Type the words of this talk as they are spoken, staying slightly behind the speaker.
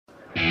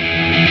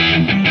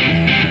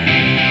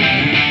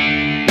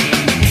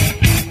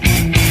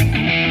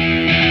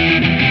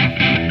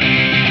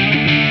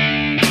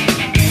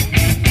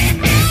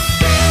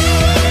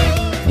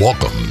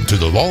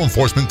Law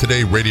Enforcement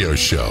Today radio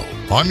show.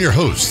 I'm your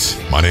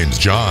host. My name's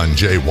John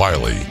J.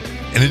 Wiley.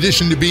 In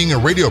addition to being a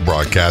radio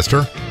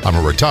broadcaster, I'm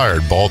a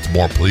retired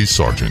Baltimore police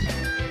sergeant.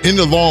 In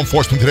the Law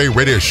Enforcement Today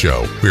radio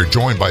show, we are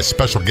joined by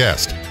special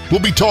guests. We'll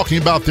be talking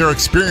about their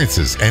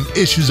experiences and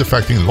issues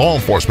affecting law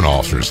enforcement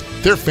officers,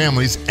 their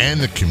families,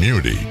 and the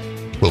community.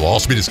 We'll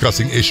also be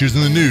discussing issues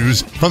in the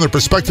news from the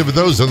perspective of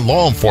those in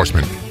law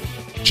enforcement.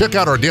 Check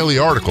out our daily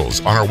articles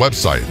on our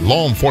website,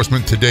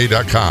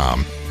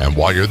 lawenforcementtoday.com. And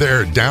while you're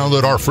there,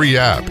 download our free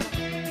app.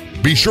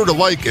 Be sure to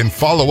like and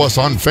follow us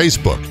on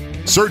Facebook.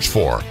 Search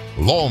for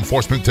Law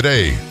Enforcement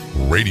Today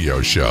Radio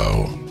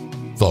Show.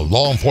 The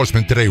Law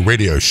Enforcement Today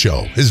Radio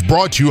Show is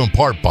brought to you in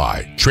part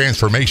by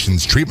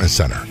Transformations Treatment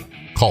Center.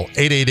 Call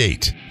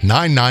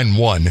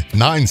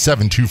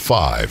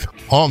 888-991-9725.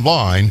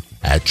 Online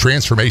at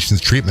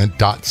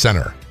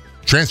transformationstreatment.center.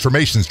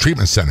 Transformations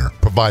Treatment Center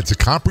provides a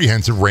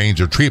comprehensive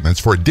range of treatments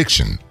for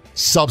addiction,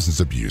 substance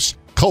abuse,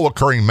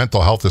 co-occurring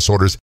mental health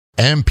disorders,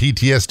 and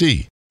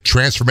PTSD.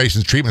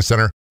 Transformations Treatment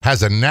Center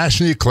has a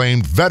nationally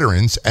acclaimed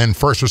veterans and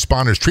first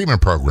responders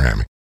treatment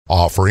program,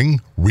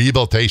 offering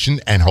rehabilitation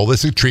and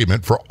holistic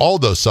treatment for all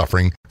those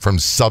suffering from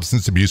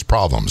substance abuse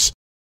problems.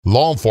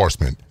 Law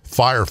enforcement,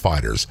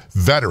 firefighters,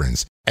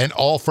 veterans, and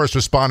all first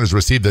responders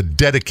receive the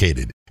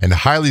dedicated and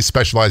highly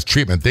specialized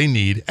treatment they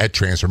need at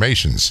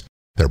Transformations.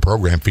 Their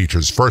program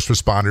features first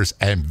responders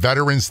and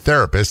veterans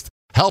therapists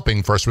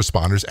helping first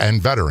responders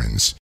and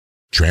veterans.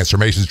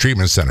 Transformations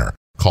Treatment Center.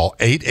 Call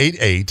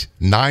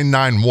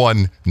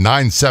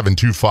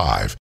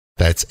 888-991-9725.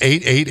 That's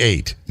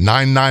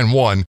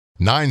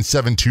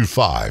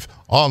 888-991-9725.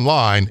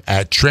 Online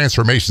at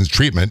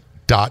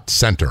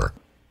transformationstreatment.center.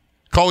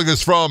 Calling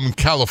us from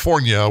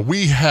California,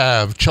 we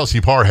have Chelsea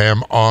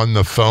Parham on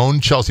the phone.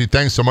 Chelsea,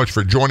 thanks so much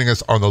for joining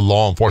us on the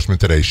Law Enforcement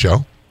Today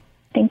show.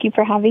 Thank you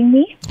for having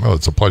me. Oh,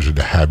 it's a pleasure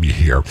to have you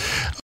here.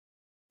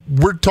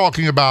 We're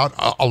talking about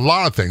a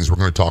lot of things we're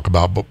going to talk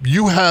about, but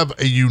you have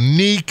a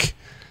unique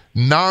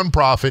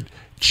nonprofit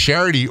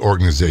charity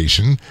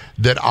organization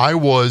that I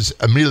was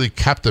immediately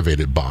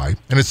captivated by.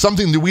 And it's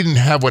something that we didn't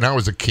have when I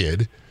was a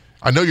kid.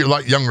 I know you're a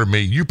lot younger than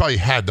me. You probably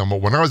had them, but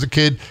when I was a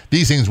kid,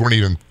 these things weren't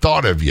even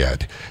thought of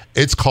yet.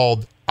 It's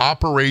called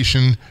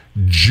Operation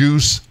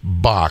Juice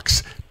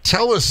Box.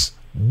 Tell us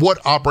what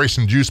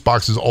Operation Juice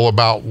Box is all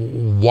about,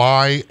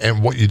 why,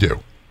 and what you do.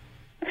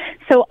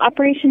 So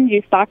Operation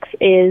Juice Box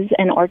is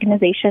an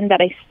organization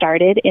that I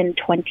started in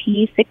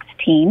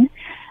 2016.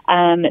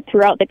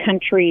 Throughout the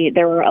country,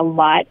 there were a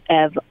lot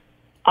of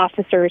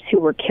officers who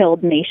were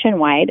killed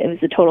nationwide. It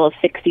was a total of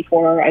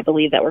 64, I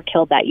believe, that were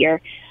killed that year.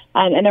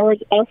 And there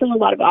was also a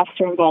lot of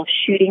officer-involved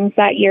shootings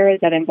that year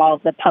that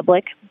involved the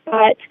public,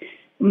 but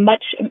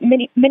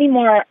many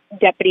more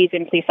deputies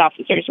and police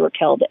officers were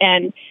killed.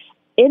 And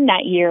in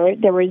that year,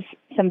 there was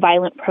some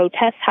violent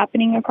protests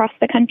happening across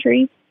the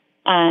country,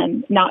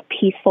 not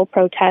peaceful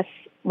protests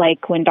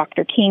like when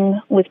Dr. King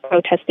was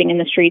protesting in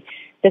the streets.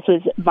 This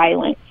was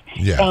violence.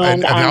 Yeah,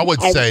 and I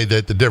would say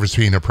that the difference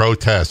between a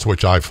protest,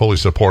 which I fully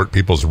support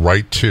people's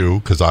right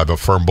to, because I'm a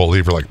firm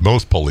believer, like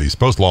most police,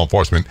 most law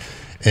enforcement,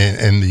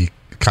 and the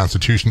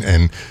Constitution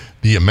and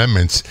the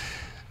amendments,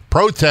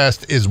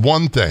 protest is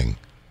one thing.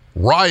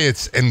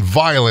 Riots and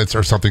violence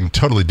are something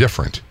totally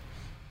different.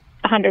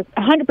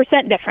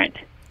 100% different.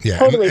 Yeah,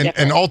 totally different.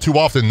 And all too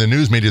often the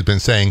news media has been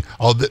saying,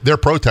 oh, they're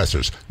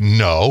protesters.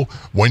 No,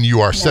 when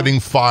you are setting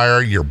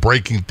fire, you're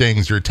breaking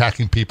things, you're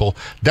attacking people,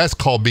 that's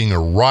called being a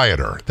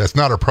rioter. That's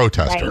not a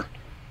protester. Right.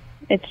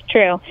 It's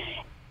true.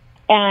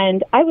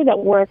 And I was at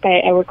work.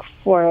 I work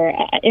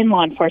in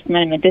law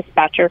enforcement. I'm a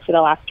dispatcher for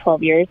the last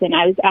 12 years, and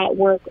I was at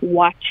work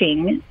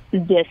watching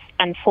this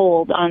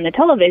unfold on the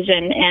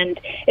television, and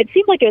it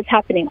seemed like it was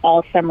happening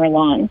all summer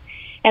long.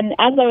 And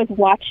as I was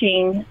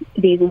watching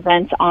these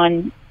events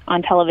on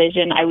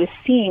television, I was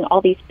seeing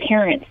all these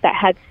parents that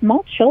had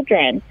small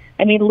children.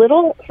 I mean,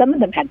 some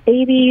of them had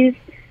babies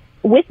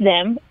with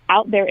them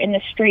out there in the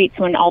streets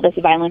when all this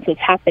violence was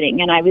happening.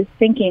 And I was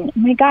thinking, oh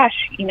my gosh,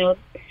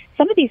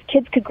 some of these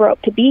kids could grow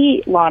up to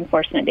be law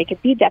enforcement. They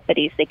could be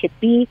deputies. They could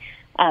be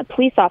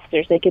police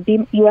officers. They could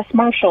be U.S.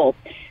 Marshals.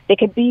 They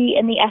could be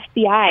in the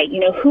FBI.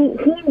 Who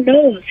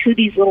knows who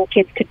these little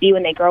kids could be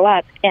when they grow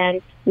up?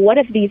 And what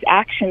if these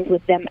actions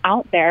with them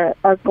out there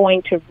are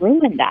going to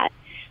ruin that?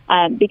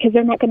 Because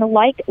they're not going to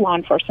like law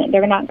enforcement.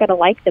 They're not going to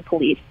like the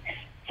police.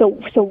 So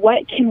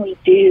what can we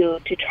do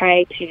to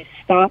try to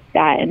stop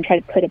that and try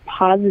to put a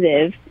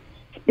positive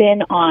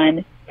spin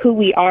on who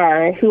we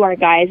are, who our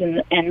guys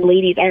and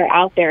ladies are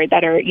out there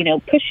that are,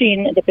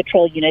 pushing the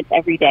patrol units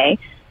every day?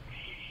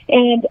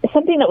 And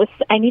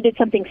I needed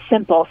something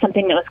simple,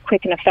 something that was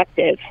quick and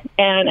effective.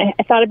 And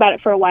I thought about it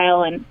for a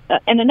while. And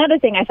another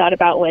thing I thought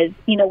about was,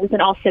 we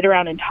can all sit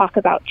around and talk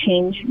about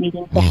change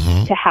needing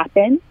to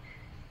happen.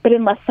 But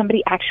unless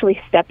somebody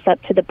actually steps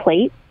up to the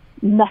plate,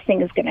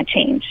 nothing is going to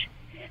change.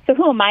 So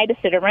who am I to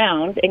sit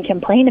around and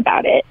complain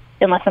about it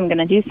unless I'm going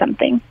to do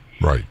something?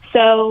 Right.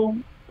 So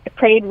I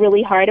prayed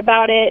really hard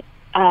about it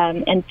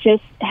and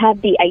just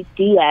had the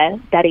idea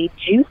that a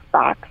juice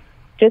box,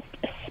 just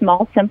a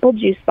small, simple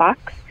juice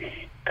box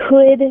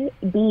could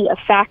be a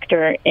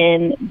factor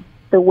in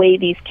the way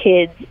these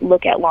kids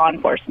look at law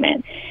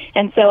enforcement.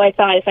 And so I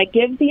thought, if I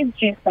give these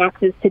juice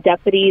boxes to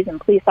deputies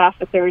and police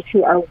officers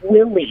who are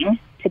willing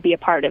to be a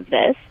part of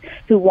this,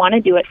 who want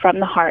to do it from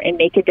the heart and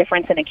make a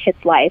difference in a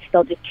kid's life,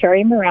 they'll just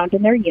carry them around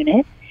in their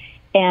unit.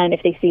 And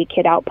if they see a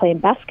kid out playing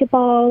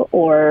basketball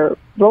or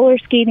roller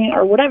skating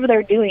or whatever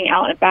they're doing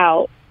out and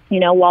about,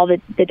 while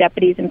the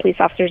deputies and police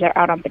officers are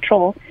out on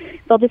patrol,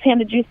 they'll just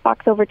hand a juice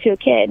box over to a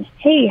kid.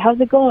 Hey,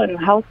 how's it going?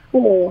 How's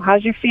school?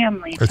 How's your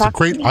family? It's a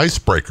great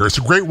icebreaker. It's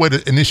a great way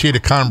to initiate a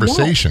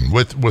conversation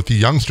with the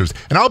youngsters.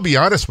 And I'll be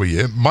honest with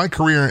you, my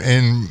career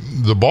in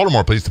the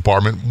Baltimore Police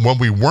Department, when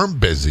we weren't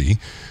busy,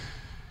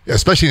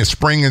 especially in the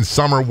spring and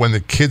summer when the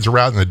kids are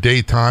out in the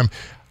daytime,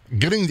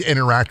 getting to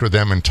interact with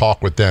them and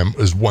talk with them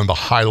is one of the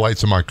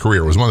highlights of my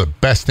career. It was one of the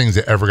best things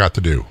I ever got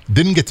to do.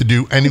 Didn't get to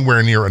do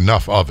anywhere near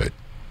enough of it.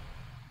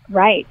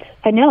 Right.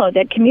 I know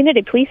that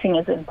community policing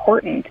is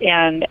important,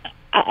 and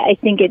I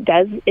think it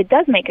does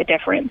make a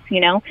difference,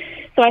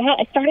 So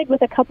I started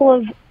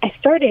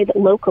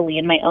locally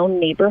in my own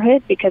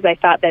neighborhood because I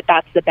thought that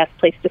that's the best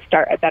place to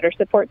start. I better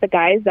support the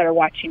guys that are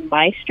watching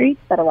my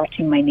streets, that are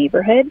watching my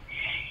neighborhood,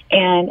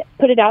 and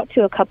put it out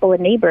to a couple of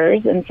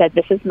neighbors and said,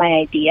 this is my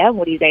idea.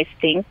 What do you guys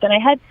think? And I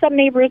had some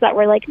neighbors that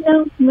were like,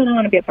 no, I don't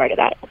want to be a part of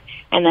that.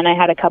 And then I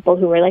had a couple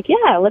who were like,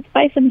 yeah, let's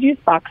buy some juice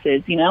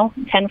boxes, 10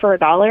 for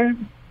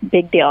 $1.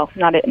 Big deal,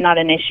 not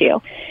an issue.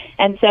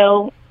 And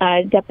so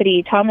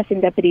Deputy Thomas and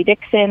Deputy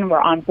Dixon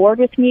were on board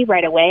with me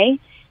right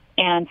away.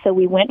 And so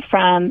we went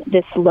from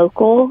this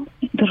local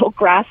little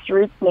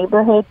grassroots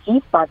neighborhood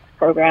juice box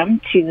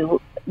program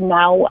to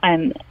now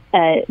I'm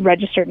a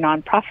registered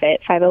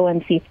nonprofit,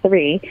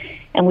 501c3,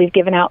 and we've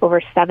given out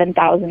over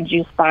 7,000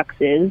 juice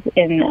boxes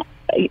in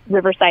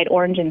Riverside,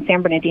 Orange, and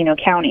San Bernardino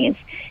counties.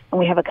 And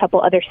we have a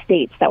couple other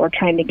states that we're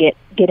trying to get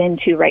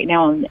into right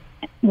now and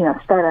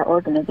start our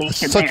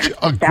organization. It's such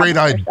a great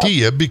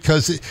idea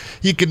because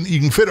you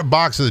can fit a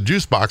box of the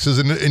juice boxes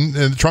in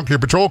the trunk of your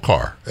patrol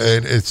car,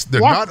 and it's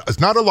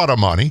not a lot of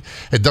money.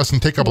 It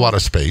doesn't take up a lot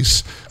of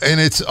space, and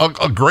it's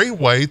a great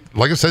way,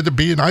 like I said, to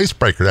be an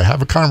icebreaker, to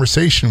have a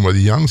conversation with a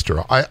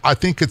youngster. I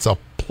think it's a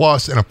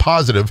plus and a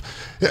positive.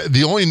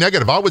 The only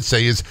negative I would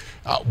say is,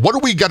 what do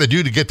we got to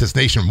do to get this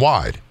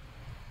nationwide?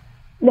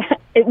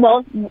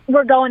 Well,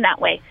 we're going that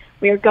way.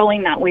 We are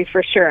going that way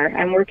for sure.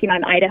 I'm working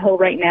on Idaho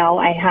right now.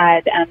 I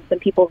had some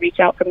people reach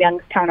out from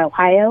Youngstown,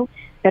 Ohio,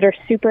 that are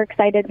super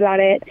excited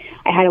about it.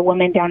 I had a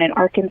woman down in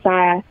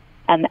Arkansas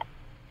and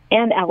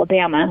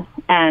Alabama.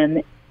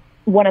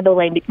 One of the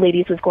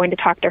ladies was going to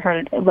talk to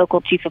her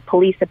local chief of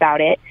police about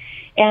it.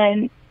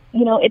 And,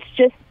 it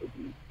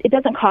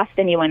doesn't cost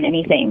anyone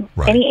anything.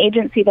 Right. Any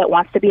agency that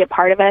wants to be a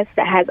part of us,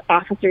 that has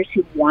officers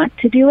who want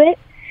to do it,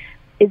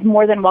 is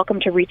more than welcome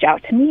to reach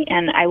out to me,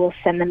 and I will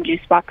send them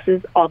juice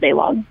boxes all day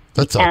long.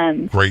 That's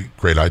a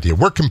great idea.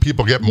 Where can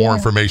people get more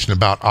information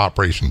about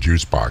Operation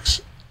Juice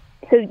Box?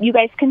 So you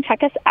guys can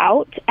check us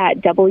out at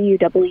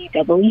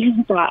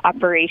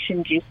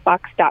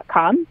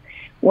www.operationjuicebox.com.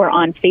 We're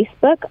on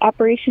Facebook,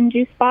 Operation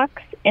Juice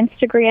Box,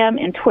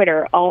 Instagram, and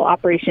Twitter, all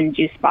Operation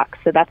Juice Box.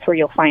 So that's where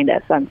you'll find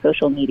us on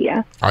social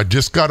media. I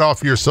just got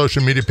off your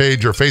social media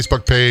page, your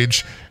Facebook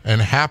page,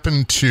 and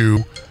happened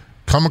to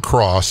come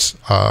across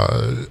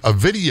a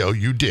video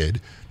you did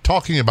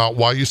talking about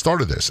why you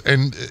started this.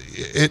 And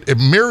it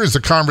mirrors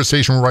the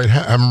conversation we're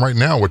having right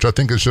now, which I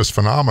think is just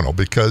phenomenal,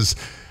 because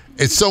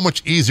it's so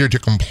much easier to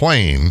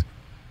complain.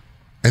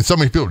 And so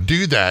many people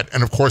do that.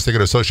 And of course, they go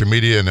to social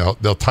media and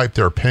they'll type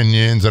their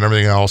opinions and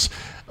everything else.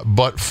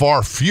 But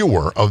far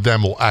fewer of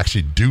them will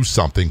actually do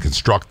something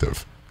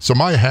constructive. So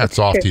my hat's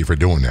off to you for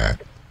doing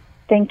that.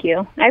 Thank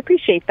you. I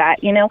appreciate that.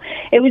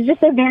 It was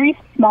just a very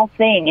small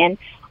thing. And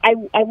I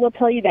will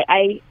tell you that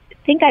I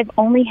think I've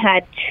only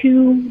had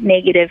 2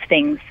 negative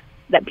things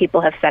that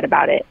people have said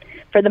about it.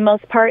 For the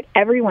most part,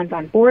 everyone's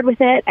on board with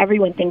it.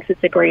 Everyone thinks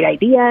it's a great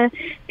idea.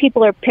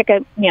 People are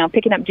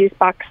picking up juice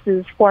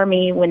boxes for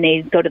me when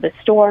they go to the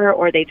store,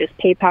 or they just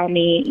PayPal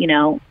me,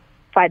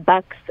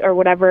 $5 or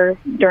whatever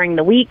during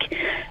the week.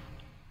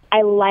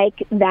 I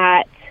like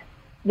that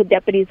the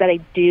deputies that I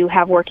do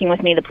have working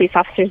with me, the police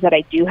officers that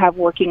I do have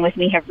working with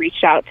me, have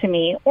reached out to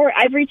me, or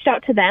I've reached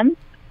out to them,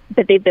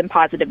 but they've been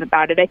positive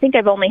about it. I think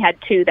I've only had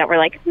 2 that were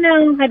like,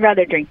 no, I'd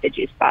rather drink the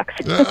juice box.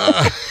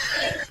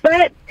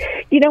 But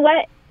you know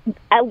what?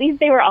 At least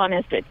they were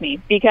honest with me,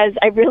 because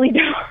I really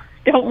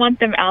don't want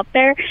them out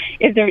there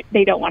if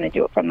they don't want to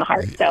do it from the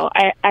heart. So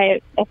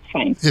I that's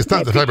fine. It's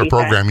not the type of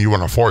program you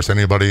want to force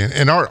anybody.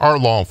 And our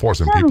law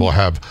enforcement people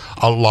have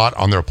a lot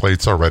on their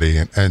plates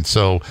already. And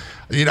so,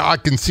 I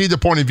can see the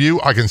point of view.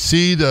 I can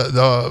see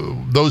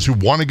those who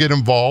want to get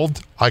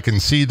involved. I can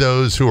see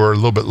those who are a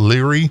little bit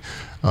leery.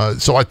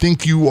 So I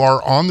think you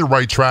are on the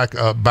right track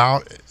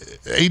about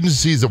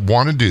agencies that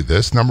want to do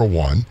this, number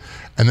one,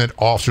 and then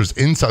officers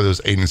inside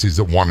those agencies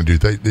that want to do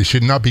that. They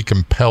should not be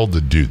compelled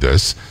to do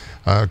this,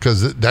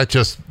 because that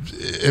just,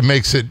 it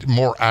makes it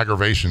more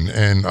aggravation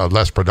and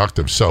less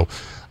productive. So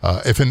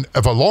if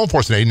a law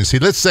enforcement agency,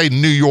 let's say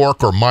New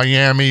York or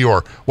Miami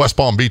or West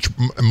Palm Beach,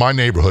 my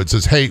neighborhood,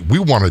 says, hey, we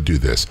want to do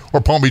this,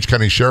 or Palm Beach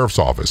County Sheriff's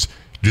Office,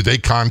 do they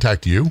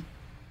contact you?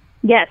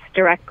 Yes,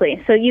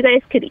 directly. So you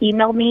guys could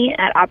email me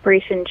at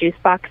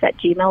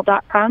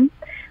operationjuicebox@gmail.com,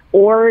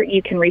 or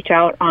you can reach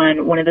out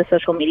on one of the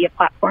social media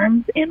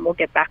platforms, and we'll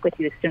get back with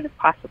you as soon as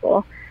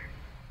possible.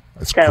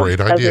 That's a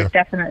great idea. Those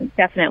are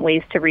definite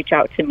ways to reach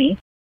out to me.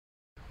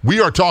 We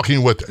are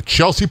talking with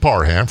Chelsea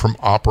Parham from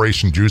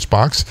Operation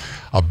Juicebox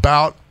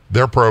about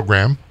their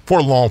program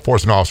for law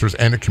enforcement officers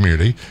and the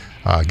community.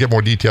 Get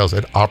more details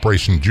at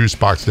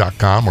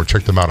operationjuicebox.com or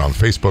check them out on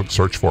Facebook.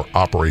 Search for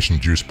Operation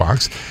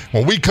Juicebox.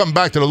 When we come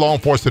back to the Law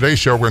Enforcement Today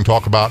show, we're going to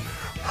talk about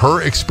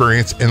her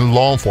experience in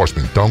law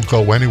enforcement. Don't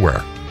go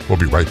anywhere. We'll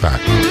be right back.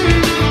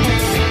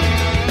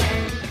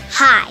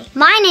 Hi,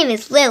 my name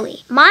is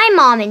Lily. My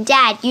mom and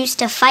dad used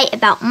to fight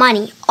about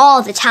money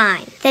all the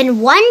time.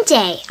 Then one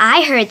day,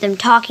 I heard them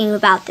talking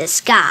about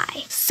this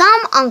guy,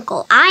 some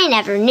uncle I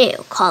never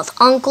knew, called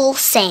Uncle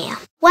Sam.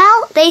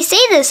 Well, they say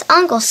this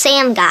Uncle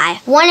Sam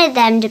guy wanted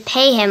them to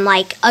pay him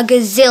like $1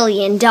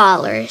 gazillion,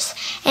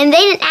 and they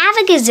didn't have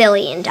 $1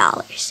 gazillion.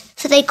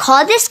 So they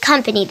called this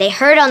company they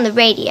heard on the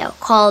radio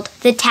called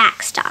the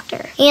Tax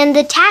Doctor. And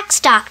the Tax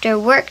Doctor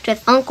worked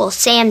with Uncle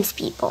Sam's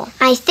people.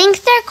 I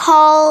think they're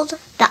called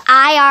the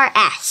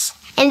IRS.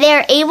 And they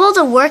were able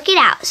to work it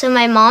out so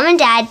my mom and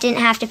dad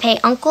didn't have to pay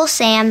Uncle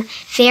Sam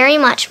very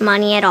much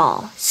money at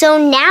all. So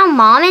now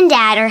mom and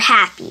dad are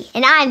happy,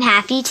 and I'm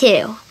happy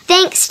too.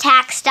 Thanks,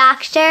 Tax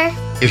Doctor.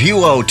 If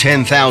you owe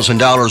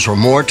 $10,000 or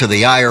more to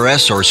the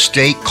IRS or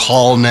state,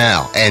 call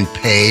now and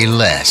pay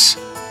less.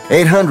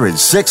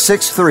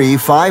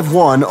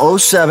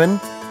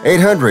 800-663-5107.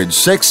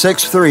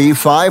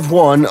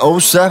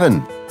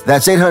 800-663-5107.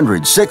 That's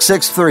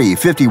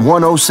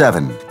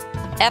 800-663-5107.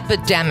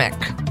 Epidemic.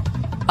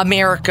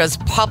 America's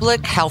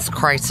public health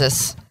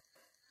crisis.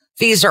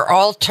 These are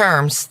all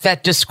terms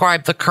that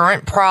describe the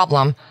current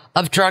problem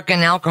of drug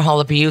and alcohol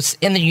abuse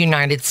in the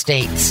United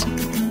States.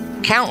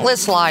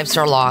 Countless lives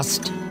are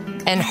lost,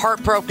 and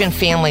heartbroken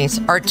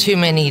families are too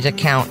many to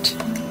count.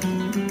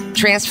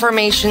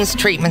 Transformations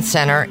Treatment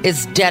Center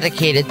is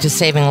dedicated to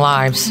saving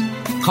lives.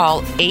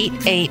 Call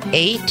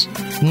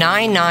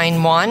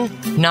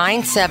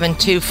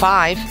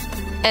 888-991-9725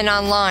 and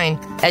online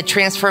at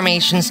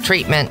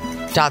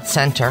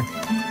transformationstreatment.center.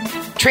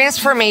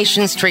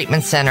 Transformations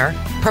Treatment Center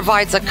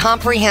provides a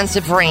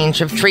comprehensive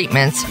range of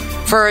treatments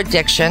for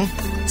addiction,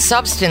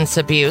 substance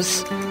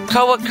abuse,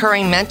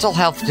 co-occurring mental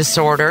health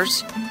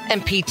disorders,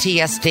 and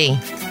PTSD.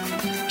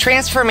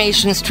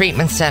 Transformations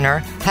Treatment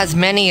Center has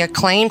many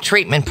acclaimed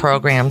treatment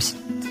programs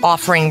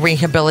offering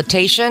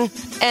rehabilitation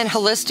and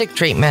holistic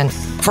treatment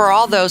for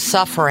all those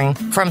suffering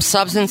from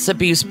substance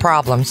abuse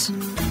problems.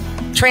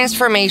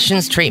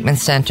 Transformations Treatment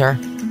Center.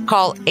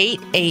 Call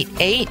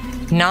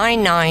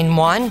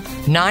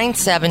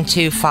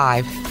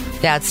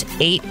 888-991-9725. That's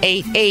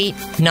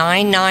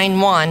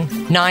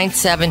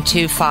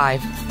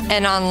 888-991-9725.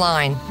 And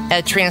online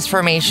at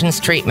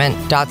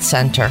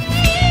transformationstreatment.center.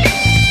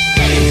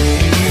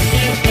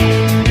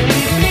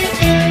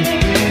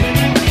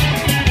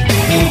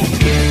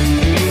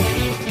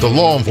 The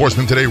Law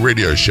Enforcement Today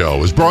radio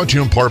show is brought to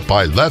you in part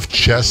by Left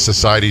Chest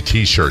Society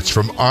t-shirts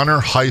from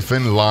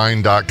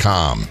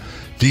honor-line.com.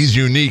 These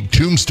unique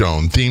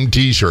tombstone-themed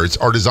t-shirts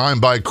are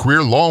designed by a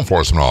career law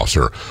enforcement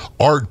officer,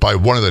 art by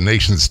one of the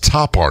nation's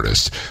top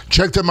artists.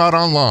 Check them out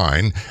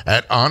online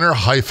at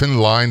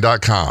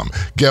honor-line.com.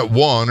 Get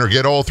one or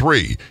get all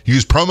three.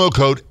 Use promo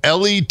code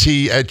LET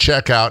at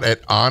checkout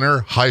at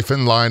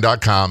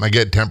honor-line.com and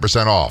get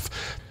 10% off.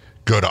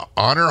 Go to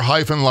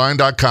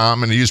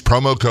honor-line.com and use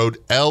promo code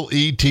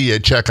LET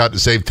at checkout to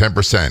save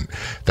 10%.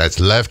 That's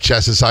Left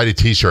Chest Society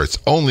t-shirts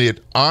only at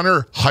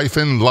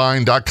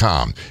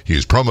honor-line.com.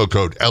 Use promo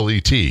code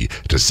LET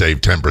to save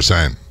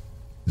 10%.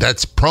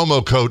 That's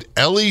promo code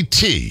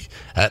LET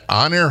at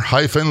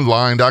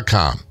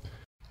honor-line.com.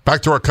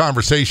 Back to our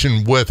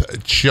conversation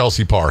with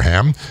Chelsea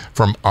Parham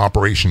from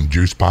Operation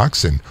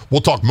Juicebox, and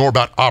we'll talk more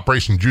about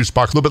Operation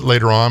Juicebox a little bit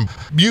later on.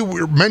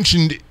 You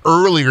mentioned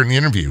earlier in the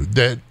interview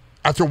that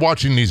after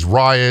watching these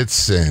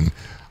riots and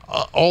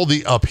all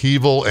the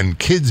upheaval and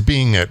kids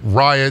being at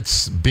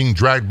riots, being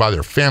dragged by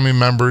their family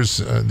members,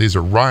 these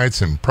are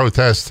riots and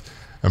protests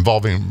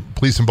involving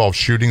police-involved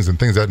shootings and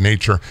things of that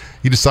nature,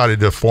 you decided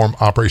to form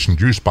Operation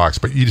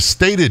Juicebox. But you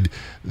stated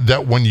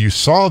that when you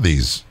saw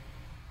these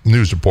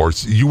news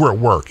reports, you were at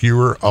work. You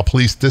were a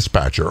police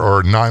dispatcher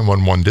or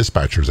 911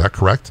 dispatcher. Is that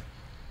correct?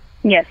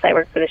 Yes, I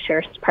work for the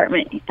Sheriff's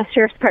Department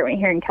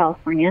here in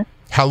California.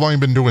 How long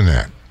have you been doing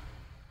that?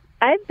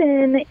 I've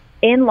been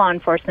in law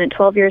enforcement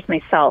 12 years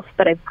myself,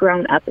 but I've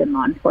grown up in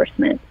law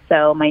enforcement.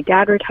 So my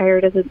dad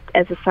retired as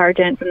a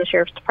sergeant from the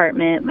Sheriff's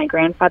Department. My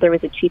grandfather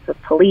was a chief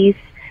of police.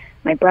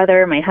 My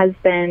brother, my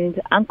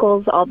husband,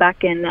 uncles, all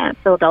back in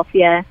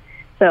Philadelphia.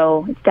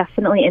 So it's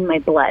definitely in my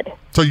blood.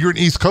 So you're an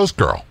East Coast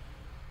girl.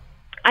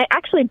 I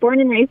actually born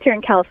and raised here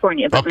in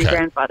California, but my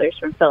grandfather's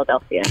from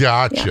Philadelphia.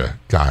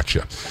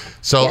 Gotcha.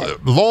 So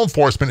law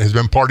enforcement has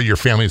been part of your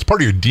family. It's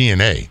part of your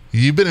DNA.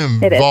 You've been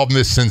involved in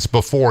this since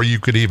before you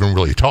could even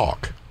really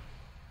talk.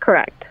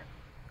 Correct.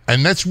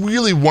 And that's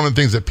really one of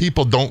the things that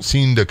people don't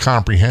seem to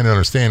comprehend and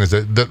understand is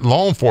that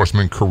law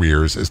enforcement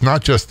careers is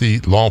not just the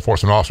law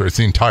enforcement officer, it's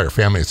the entire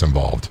family that's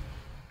involved.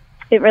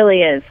 It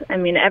really is. I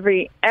mean,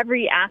 every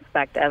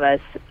aspect of us,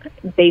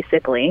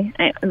 basically,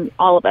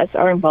 all of us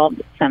are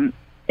involved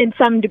in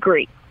some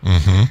degree.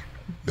 Mm-hmm.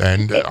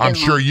 And I'm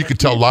sure you could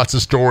tell lots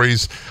of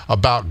stories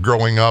about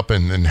growing up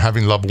and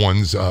having loved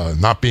ones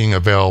not being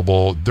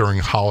available during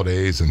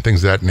holidays and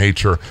things of that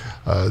nature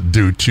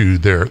due to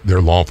their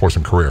law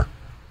enforcement career.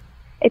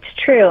 It's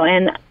true.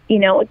 And,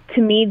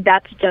 to me,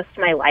 that's just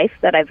my life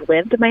that I've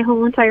lived my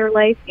whole entire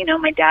life.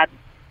 My dad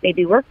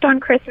maybe worked on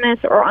Christmas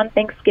or on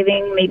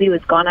Thanksgiving, maybe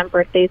was gone on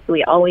birthdays, so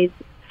we always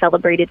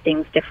celebrated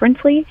things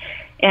differently.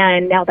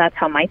 And now that's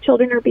how my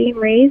children are being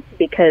raised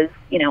because,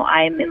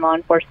 I'm in law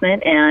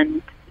enforcement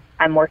and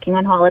I'm working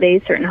on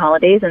certain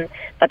holidays, and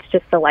that's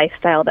just the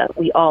lifestyle that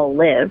we all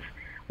live.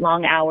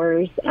 Long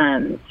hours,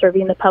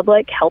 serving the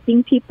public,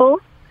 helping people.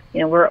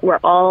 We're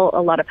all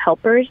a lot of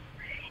helpers,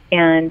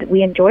 and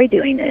we enjoy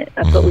doing it.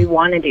 That's what we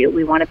want to do.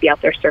 We want to be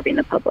out there serving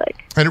the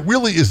public. And it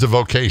really is the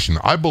vocation.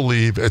 I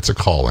believe it's a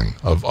calling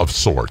of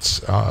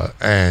sorts,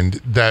 and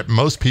that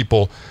most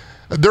people,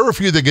 there are a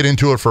few that get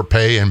into it for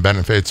pay and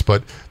benefits,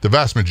 but the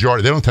vast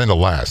majority, they don't tend to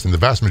last. And the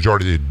vast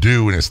majority they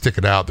do and they stick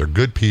it out. They're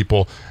good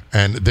people,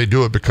 and they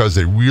do it because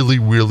they really,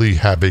 really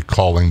have a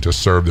calling to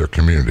serve their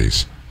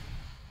communities.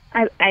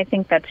 I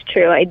think that's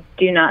true. I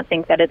do not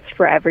think that it's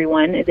for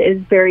everyone. It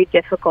is very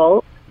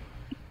difficult,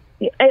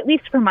 at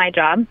least for my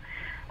job,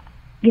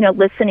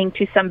 listening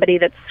to somebody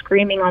that's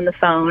screaming on the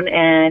phone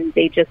and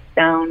they just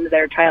found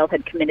their child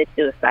had committed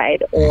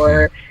suicide,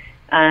 or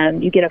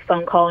you get a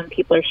phone call and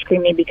people are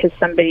screaming because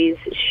somebody's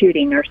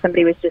shooting or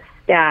somebody was just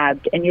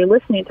stabbed, and you're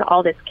listening to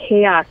all this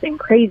chaos and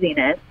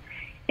craziness,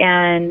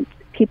 and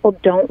people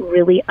don't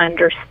really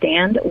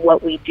understand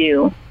what we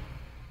do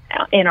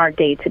in our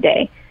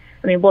day-to-day.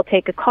 I mean, we'll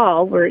take a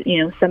call where,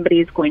 somebody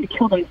is going to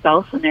kill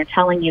themselves and they're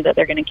telling you that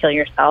they're going to kill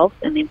yourself,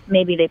 and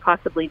maybe they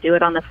possibly do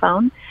it on the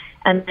phone,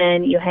 and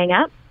then you hang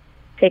up,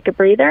 take a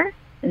breather,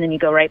 and then you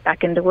go right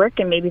back into work,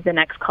 and maybe the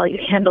next call you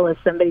handle is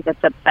somebody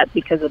that's upset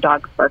because a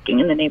dog's barking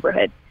in the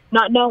neighborhood,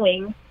 not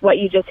knowing what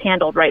you just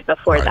handled right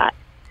before that.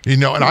 I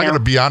got to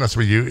be honest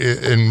with you.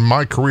 In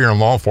my career in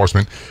law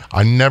enforcement,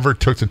 I never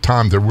took the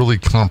time to really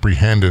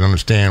comprehend and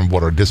understand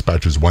what our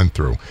dispatchers went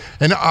through.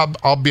 And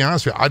I'll be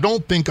honest with you, I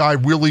don't think I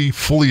really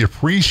fully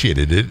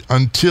appreciated it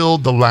until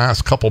the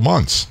last couple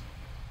months.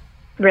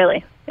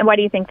 Really? And why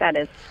do you think that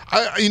is?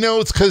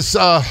 It's because,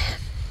 I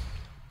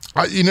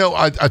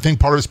think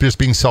part of it's just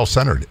being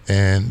self-centered,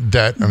 and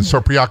that I'm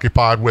so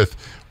preoccupied with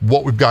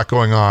what we've got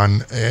going on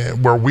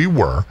where we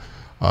were.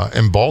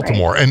 In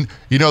Baltimore. Right. And,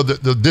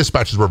 the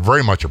dispatchers were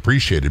very much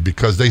appreciated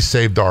because they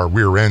saved our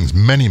rear ends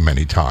many,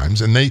 many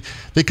times. And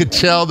they could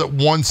tell that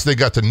once they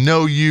got to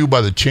know you by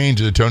the change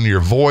in the tone of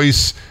your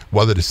voice,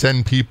 whether to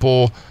send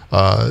people,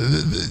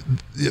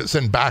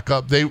 send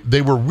backup,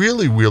 they were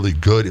really, really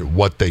good at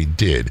what they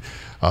did.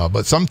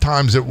 But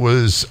sometimes it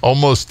was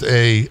almost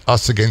a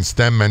us against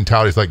them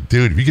mentality. It's like,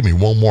 dude, if you give me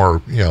one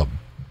more,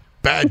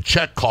 bad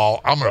check call,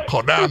 I'm going to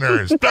call down there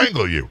and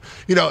strangle you.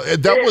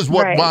 That was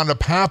what wound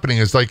up happening.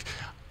 Is like,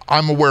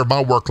 I'm aware of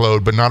my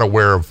workload, but not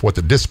aware of what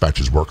the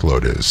dispatcher's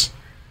workload is.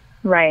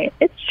 Right.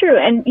 It's true.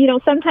 And,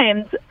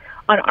 sometimes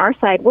on our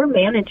side, we're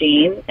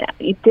managing,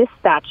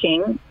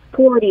 dispatching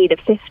 40 to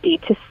 50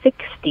 to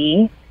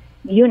 60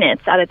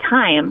 units at a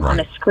time on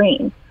a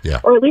screen.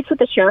 Yeah. Or at least with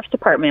the sheriff's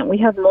department, we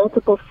have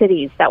multiple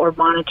cities that we're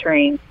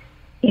monitoring,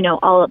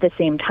 all at the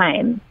same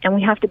time. And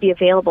we have to be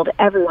available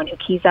to everyone who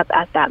keys up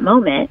at that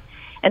moment.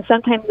 And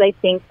sometimes I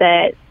think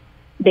that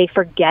they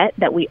forget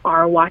that we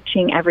are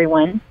watching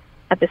everyone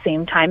at the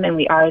same time, and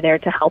we are there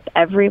to help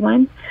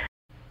everyone.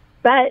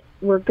 But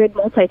we're good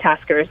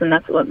multitaskers, and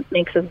that's what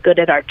makes us good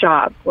at our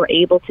job. We're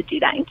able to do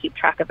that and keep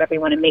track of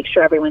everyone and make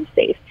sure everyone's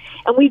safe.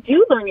 And we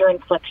do learn your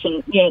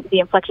inflection, the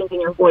inflections in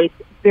your voice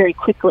very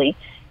quickly,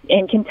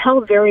 and can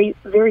tell very,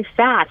 very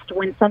fast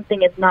when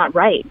something is not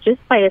right, just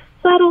by a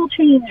subtle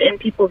change in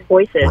people's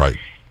voices. Right.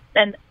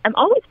 And I'm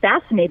always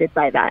fascinated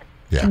by that.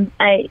 Yeah.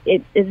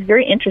 It is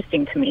very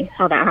interesting to me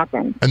how that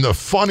happened. And the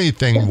funny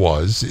thing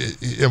was,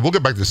 and we'll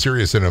get back to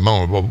Sirius in a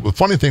moment, but the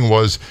funny thing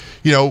was,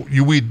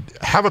 we'd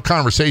have a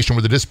conversation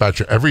with the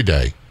dispatcher every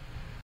day.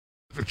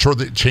 Sure,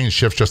 they changed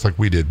shifts just like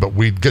we did, but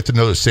we'd get to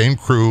know the same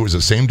crew as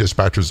the same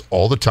dispatchers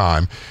all the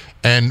time,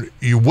 and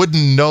you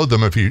wouldn't know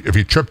them if you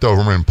tripped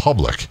over them in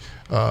public,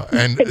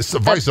 and it's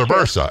vice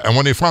versa. And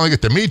when they finally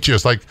get to meet you,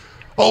 it's like,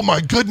 oh my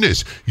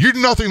goodness, you're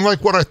nothing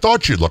like what I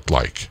thought you looked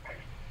like.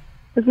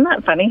 Isn't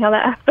that funny how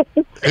that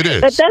happens? It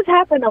is. That does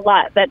happen a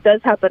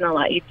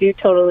lot. You do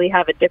totally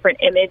have a different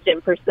image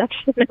and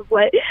perception of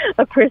what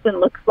a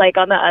person looks like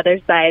on the other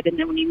side, and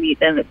then when you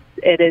meet them,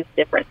 it is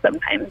different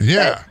sometimes.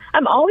 Yeah. But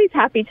I'm always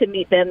happy to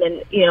meet them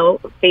and,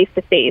 face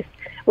to face.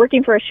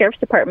 Working for a sheriff's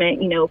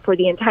department, for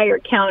the entire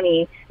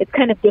county, it's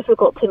kind of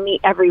difficult to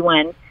meet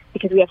everyone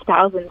because we have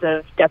thousands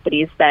of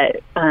deputies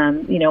that,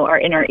 are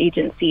in our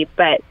agency,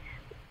 but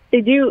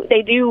they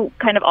do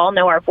kind of all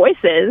know our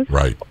voices.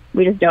 Right.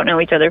 We just don't know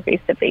each other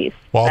face to face.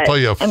 Well, I'll tell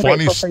you a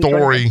funny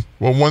story.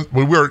 Well, when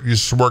we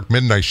used to work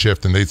midnight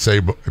shift, and they'd say,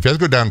 if you have to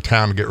go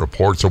downtown to get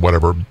reports or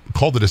whatever,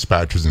 call the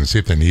dispatchers and see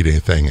if they need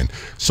anything. And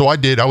so I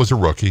did. I was a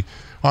rookie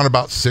on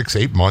about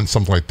 6-8 months,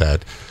 something like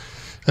that.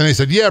 And they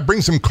said, yeah,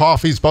 bring some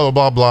coffees, blah,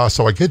 blah, blah, blah.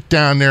 So I get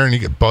down there and you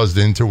get buzzed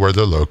into where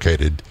they're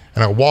located.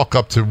 And I walk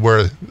up to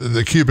where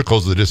the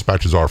cubicles of the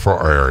dispatchers are for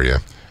our area.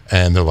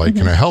 And they're like,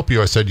 can I help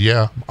you? I said,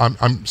 yeah,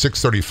 I'm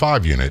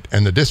 635 unit.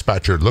 And the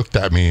dispatcher looked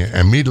at me and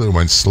immediately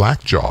went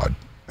slack-jawed.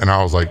 And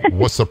I was like,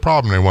 what's the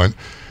problem? And they went,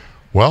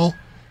 well,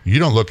 you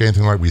don't look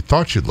anything like we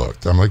thought you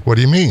looked. I'm like, what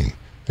do you mean?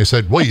 They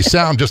said, well, you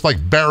sound just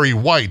like Barry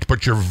White,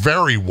 but you're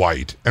very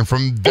white. And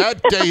from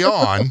that day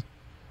on,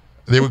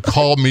 they would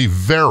call me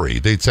Very.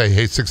 They'd say,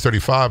 hey,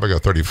 635. I go,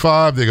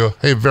 35. They go,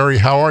 hey, Very,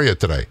 how are you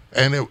today?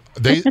 And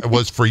it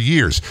was for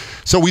years.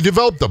 So we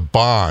developed a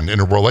bond and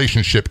a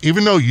relationship,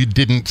 even though you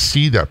didn't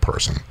see that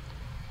person.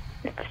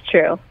 It's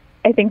true.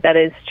 I think that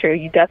is true.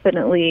 You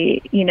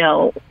definitely,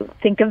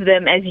 think of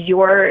them as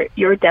your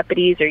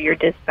deputies or your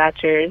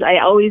dispatchers. I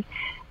always,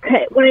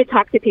 when I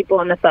talk to people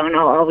on the phone,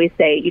 I'll always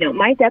say,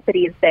 my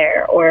deputy is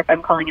there. Or if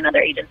I'm calling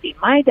another agency,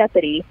 my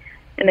deputy.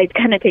 And they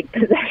kind of take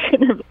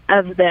possession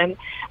of them,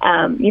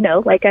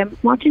 like I'm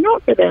watching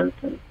out for them.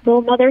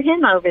 Little mother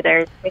hen over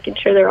there, making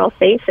sure they're all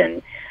safe.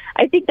 And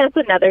I think that's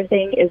another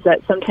thing is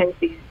that sometimes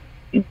these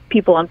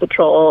people on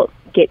patrol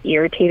get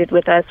irritated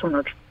with us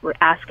when we're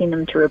asking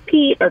them to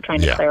repeat or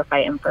trying to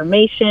clarify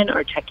information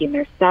or checking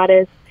their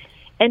status.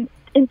 And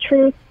in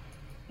truth,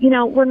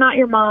 we're not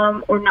your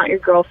mom, we're not your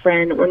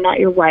girlfriend, we're not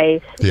your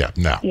wife,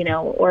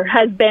 or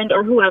husband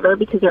or whoever,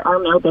 because there are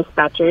male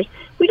dispatchers.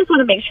 We just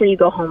want to make sure you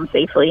go home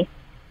safely.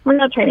 We're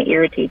not trying to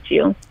irritate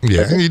you.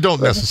 Yeah, and you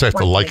don't necessarily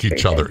have to like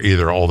each other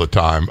either all the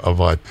time.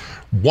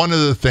 One of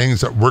the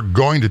things that we're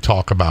going to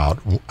talk about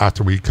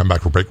after we come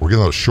back from break, we're getting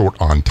a little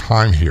short on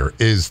time here,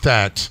 is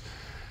that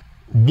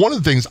one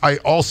of the things I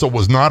also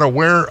was not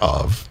aware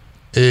of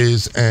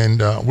is,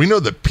 and we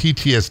know that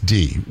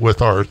PTSD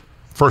with our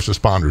first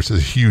responders is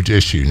a huge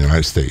issue in the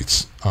United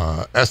States.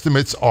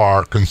 Estimates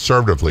are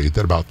conservatively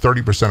that about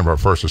 30% of our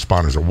first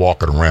responders are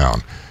walking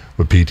around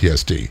with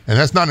PTSD. And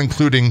that's not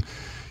including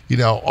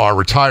our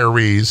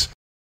retirees,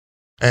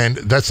 and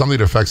that's something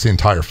that affects the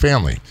entire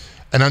family.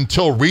 And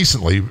until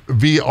recently,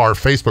 via our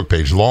Facebook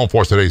page, Law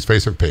Enforcement Today's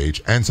Facebook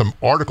page, and some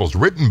articles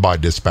written by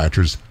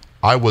dispatchers,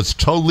 I was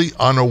totally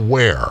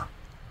unaware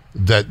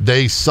that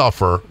they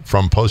suffer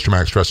from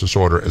post-traumatic stress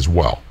disorder as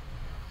well.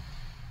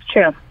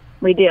 True,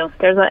 we do.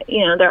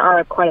 There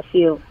are quite a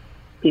few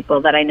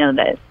people that I know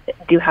that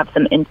do have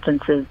some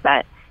instances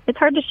that it's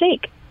hard to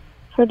shake.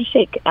 It's hard to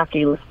shake after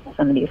you listen to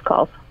some of these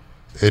calls.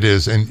 It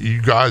is, and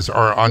you guys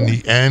are on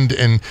the end,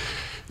 and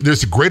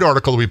there's a great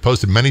article that we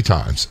posted many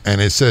times, and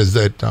it says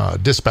that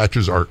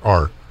dispatchers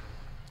are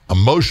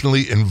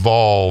emotionally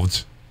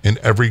involved in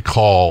every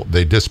call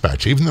they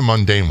dispatch, even the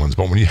mundane ones,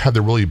 but when you have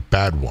the really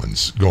bad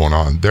ones going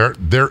on, they're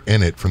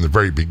in it from the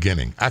very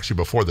beginning. Actually,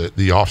 before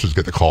the officers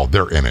get the call,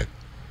 they're in it.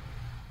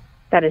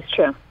 That is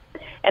true.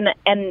 And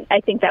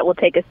I think that will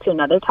take us to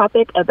another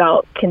topic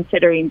about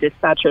considering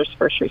dispatchers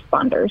first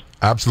responders.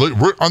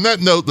 Absolutely. On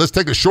that note, let's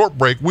take a short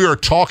break. We are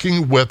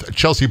talking with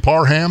Chelsea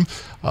Parham,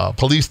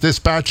 police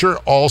dispatcher,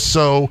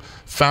 also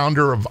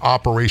founder of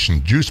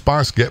Operation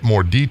Juicebox. Get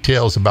more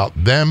details about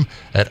them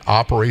at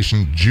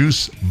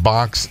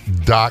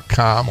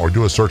operationjuicebox.com or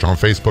do a search on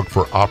Facebook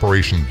for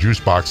Operation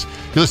Juicebox.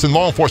 You listen to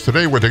Law Enforcement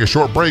Today. We'll take a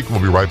short break.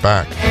 We'll be right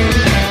back.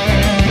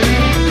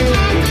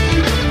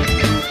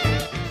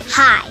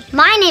 Hi,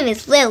 my name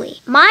is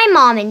Lily. My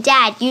mom and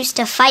dad used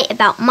to fight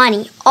about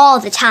money all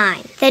the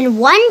time. Then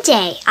one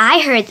day,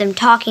 I heard them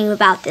talking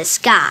about this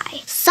guy,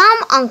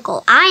 some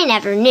uncle I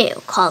never knew,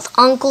 called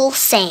Uncle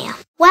Sam.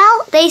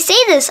 Well, they say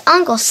this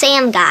Uncle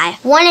Sam guy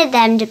wanted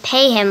them to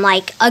pay him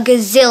like $1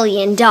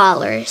 gazillion,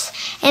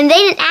 and they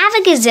didn't have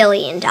 $1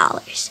 gazillion.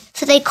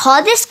 So they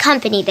called this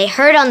company they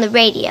heard on the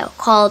radio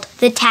called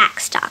the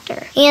Tax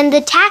Doctor. And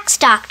the Tax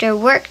Doctor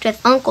worked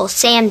with Uncle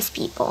Sam's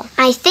people.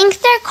 I think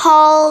they're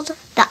called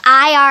the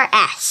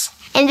IRS.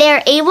 And they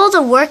were able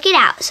to work it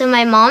out so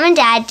my mom and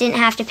dad didn't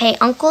have to pay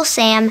Uncle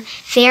Sam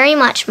very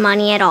much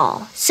money at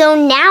all. So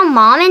now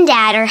mom and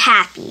dad are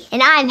happy,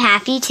 and I'm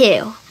happy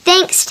too.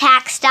 Thanks,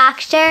 Tax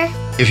Doctor.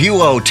 If you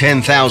owe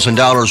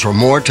 $10,000 or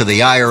more to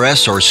the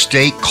IRS or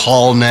state,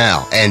 call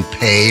now and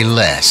pay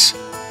less.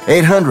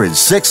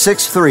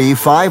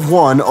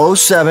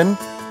 800-663-5107.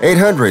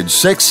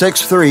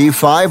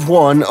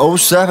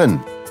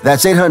 800-663-5107.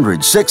 That's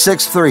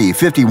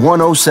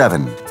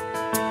 800-663-5107.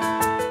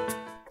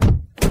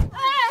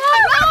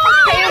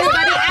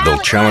 They'll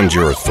challenge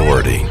your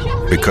authority,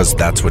 because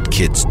that's what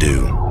kids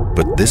do.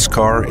 But this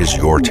car is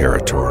your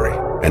territory,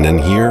 and in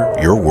here,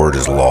 your word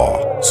is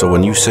law. So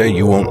when you say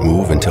you won't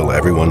move until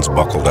everyone's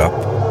buckled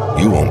up,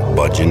 you won't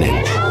budge an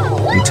inch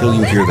until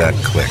you hear that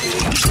click.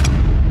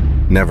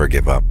 Never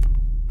give up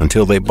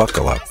until they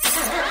buckle up.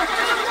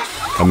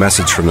 A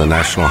message from the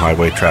National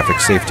Highway Traffic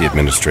Safety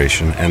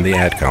Administration and the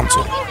Ad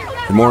Council.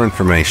 For more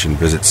information,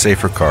 visit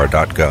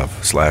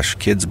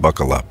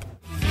safercar.gov/kidsbuckleup.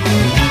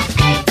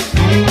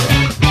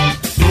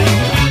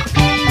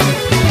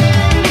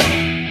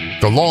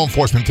 The Law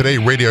Enforcement Today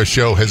radio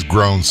show has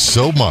grown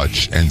so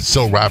much and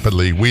so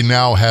rapidly, we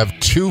now have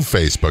 2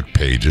 Facebook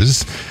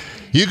pages.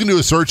 You can do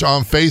a search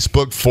on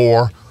Facebook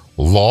for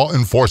Law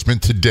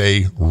Enforcement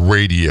Today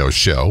radio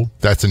show.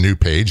 That's a new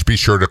page. Be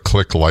sure to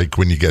click like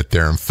when you get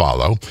there and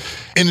follow.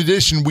 In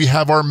addition, we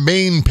have our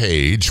main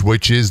page,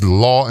 which is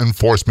Law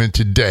Enforcement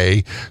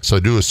Today. So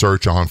do a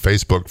search on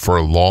Facebook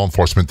for Law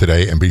Enforcement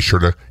Today and be sure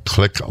to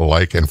click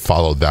like and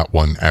follow that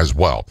one as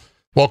well.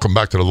 Welcome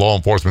back to the Law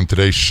Enforcement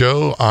Today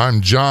show.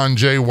 I'm John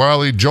J.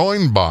 Wiley,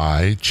 joined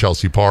by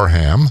Chelsea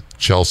Parham.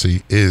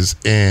 Chelsea is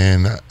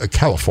in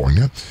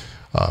California,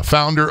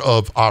 founder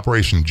of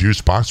Operation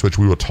Juicebox, which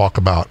we will talk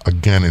about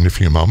again in a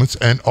few moments,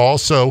 and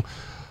also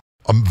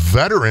a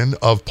veteran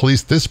of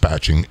police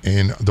dispatching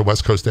in the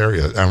West Coast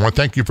area. And I want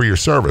to thank you for your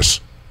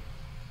service.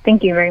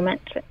 Thank you very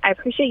much. I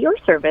appreciate your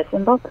service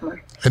in Baltimore.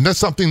 And that's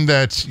something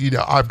that,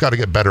 I've got to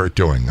get better at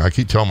doing. I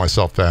keep telling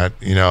myself that,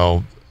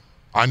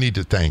 I need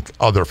to thank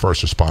other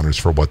first responders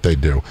for what they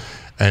do.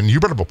 And you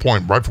brought up a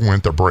point right before we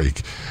went to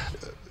break.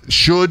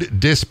 Should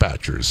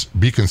dispatchers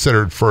be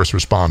considered first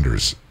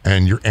responders?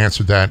 And your answer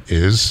to that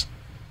is?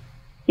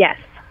 Yes,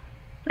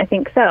 I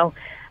think so.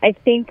 I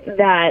think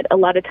that a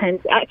lot of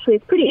times, actually,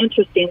 it's pretty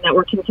interesting that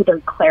we're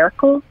considered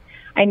clerical.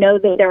 I know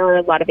that there are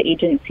a lot of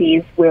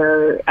agencies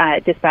where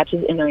dispatch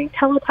is entering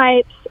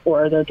teletypes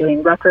or they're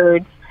doing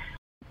records.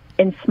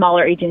 In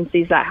smaller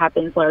agencies, that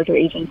happens. Larger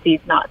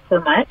agencies, not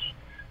so much.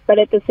 But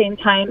at the same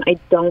time, I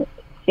don't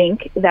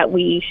think that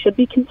we should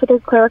be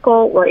considered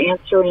clerical. We're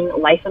answering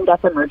life and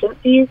death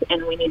emergencies,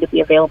 and we need to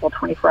be available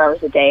 24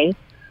 hours a day.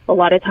 A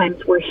lot of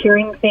times we're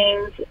hearing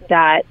things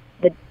that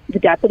the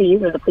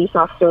deputies or the police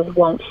officers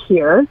won't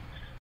hear.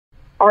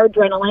 Our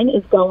adrenaline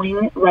is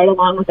going right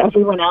along with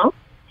everyone else,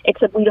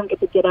 except we don't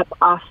get to get up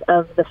off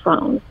of the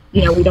phone.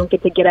 We don't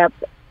get to get up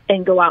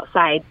and go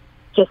outside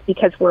just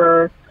because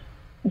we're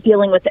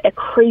dealing with a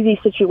crazy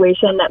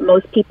situation that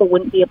most people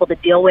wouldn't be able to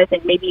deal with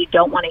and maybe you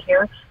don't want to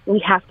hear. We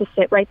have to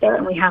sit right there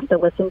and we have to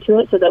listen to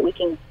it so that we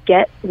can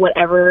get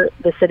whatever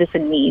the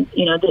citizen needs.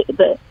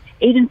 The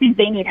agencies,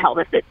 they need help.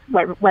 If it's,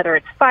 whether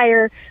it's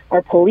fire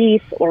or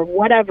police or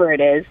whatever it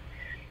is,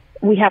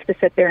 we have to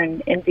sit there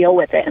and deal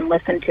with it and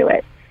listen to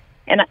it.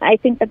 And I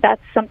think that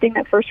that's something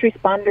that first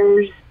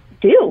responders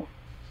do.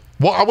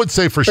 Well, I would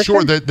say for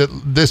sure that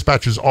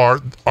dispatchers are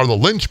the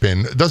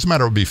linchpin. It doesn't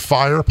matter. It would be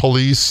fire,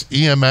 police,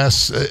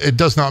 EMS. It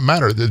does not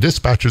matter. The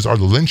dispatchers are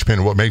the linchpin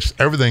of what makes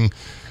everything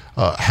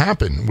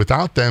happen.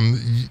 Without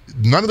them,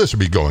 none of this would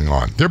be going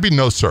on. There'd be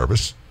no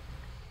service.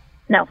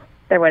 No,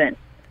 there wouldn't.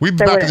 We'd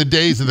be back in the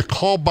days of the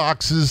call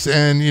boxes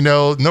and,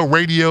 no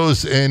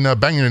radios and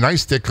banging a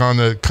nightstick on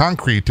the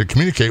concrete to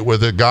communicate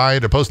with a guy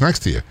at a post next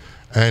to you.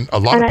 And a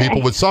lot of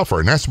people would suffer.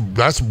 And that's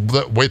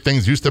the way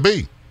things used to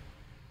be.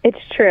 It's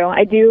true.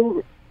 I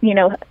do,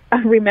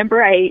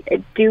 remember I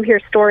do hear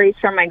stories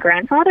from my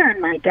grandfather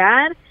and my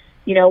dad,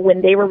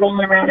 when they were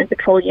rolling around in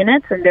patrol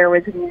units and there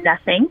was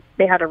nothing.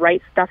 They had to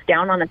write stuff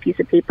down on a piece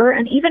of paper.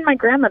 And even my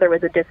grandmother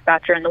was a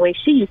dispatcher, and the way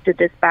she used to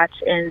dispatch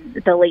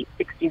in the late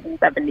 60s and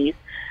 70s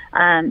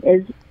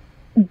is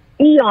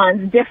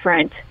eons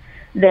different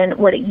than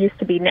what it used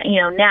to be,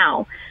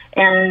 now.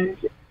 And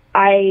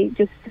I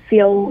just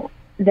feel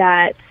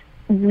that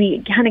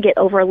we kind of get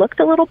overlooked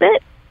a little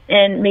bit.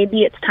 And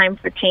maybe it's time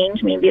for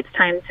change. Maybe it's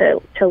time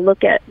to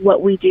look at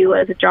what we do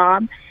as a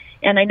job.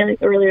 And I know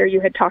earlier you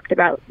had talked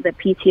about the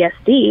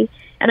PTSD,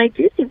 and I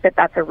do think that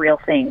that's a real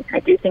thing. I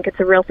do think it's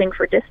a real thing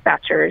for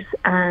dispatchers,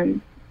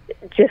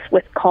 just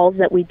with calls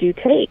that we do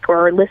take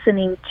or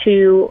listening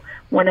to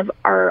one of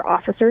our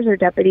officers or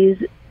deputies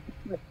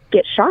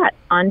get shot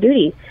on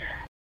duty.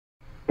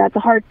 That's a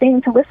hard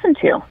thing to listen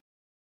to.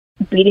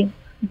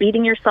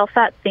 Beating yourself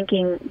up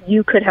thinking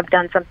you could have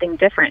done something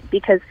different,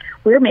 because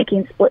we're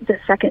making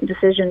split-second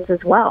decisions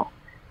as well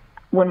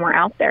when we're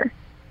out there.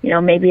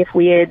 Maybe if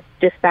we had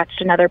dispatched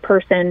another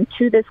person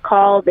to this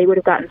call, they would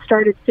have gotten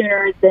started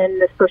sooner, then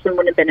this person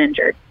wouldn't have been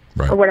injured,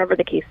 right, or whatever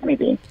the case may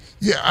be.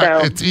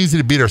 Yeah, it's easy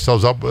to beat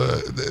ourselves up.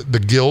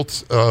 The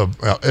guilt of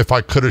if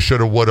I coulda,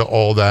 shoulda, woulda,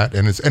 all that.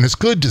 And it's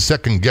good to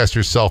second-guess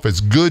yourself.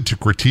 It's good to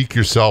critique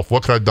yourself.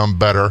 What could I have done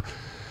better?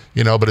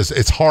 But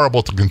it's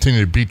horrible to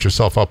continue to beat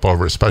yourself up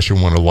over,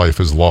 especially when a life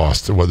is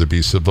lost, whether it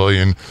be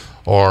civilian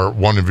or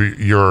one of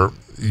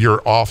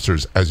your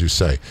officers, as you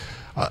say.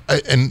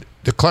 And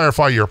to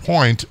clarify your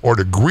point or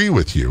to agree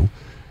with you,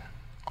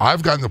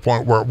 I've gotten to the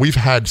point where we've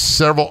had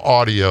several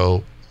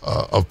audio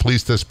of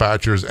police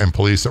dispatchers and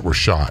police that were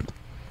shot.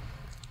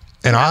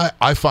 And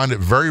I find it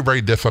very,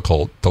 very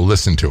difficult to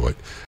listen to it.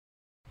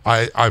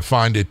 I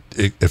find it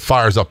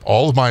fires up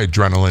all of my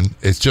adrenaline.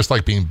 It's just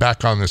like being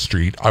back on the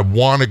street. I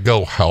want to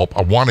go help.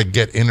 I want to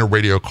get in a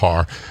radio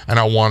car, and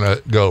I want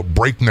to go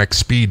breakneck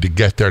speed to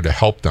get there to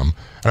help them.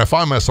 And I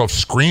find myself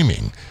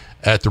screaming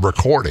at the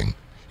recording,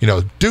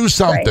 do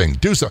something,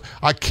 Right. do something.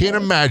 I can't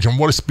imagine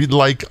what it's be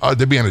like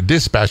to be on a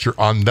dispatcher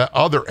on the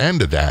other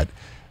end of that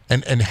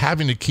and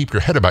having to keep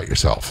your head about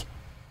yourself.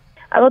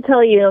 I will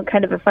tell you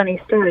kind of a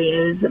funny story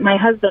is my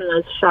husband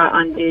was shot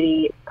on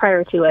duty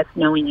prior to us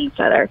knowing each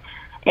other.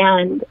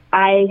 And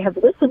I have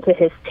listened to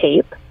his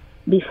tape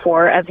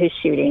before of his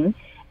shooting,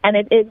 and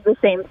it is the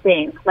same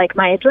thing. Like,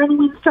 my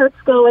adrenaline starts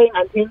going.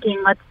 I'm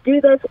thinking, let's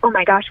do this. Oh,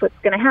 my gosh, what's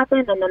going to happen?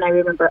 And then I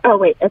remember, oh,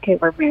 wait, okay,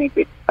 we're married.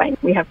 It's fine.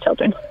 We have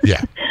children.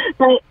 Yeah.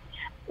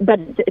 But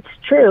it's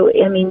true.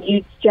 I mean,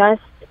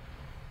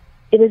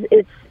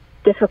 it's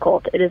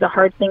difficult. It is a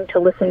hard thing to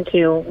listen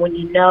to when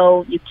you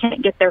know you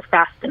can't get there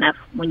fast enough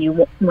when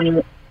you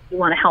want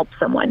to help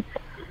someone.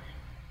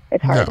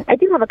 It's hard. No. I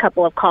do have a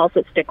couple of calls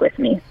that stick with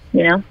me,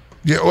 Yeah,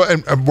 well,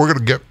 and we're going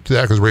to get to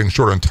that because we're getting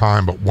short on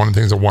time, but one of the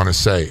things I want to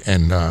say,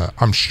 and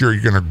I'm sure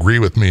you're going to agree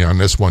with me on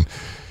this one,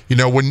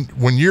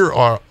 when you're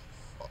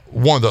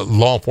one of the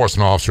law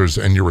enforcement officers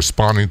and you're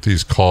responding to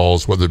these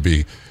calls, whether it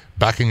be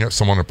backing up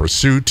someone in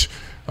pursuit,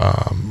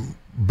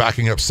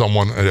 backing up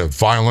someone at a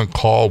violent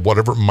call,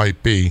 whatever it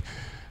might be,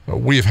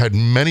 we have had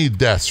many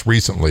deaths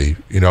recently,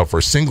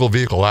 for single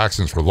vehicle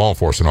accidents for law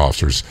enforcement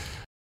officers.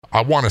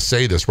 I want to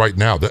say this right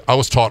now, that I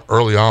was taught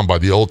early on by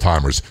the old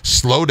timers,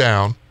 slow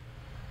down.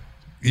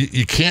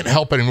 You can't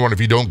help anyone if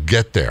you don't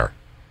get there.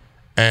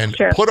 And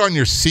Sure. Put on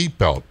your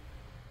seatbelt,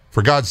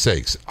 for God's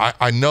sakes.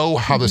 I know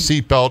how the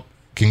seatbelt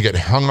can get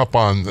hung up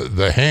on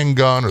the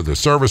handgun or the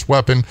service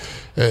weapon,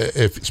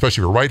 especially if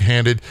you're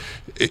right-handed.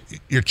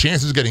 Your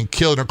chances of getting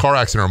killed in a car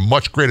accident are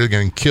much greater than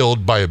getting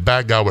killed by a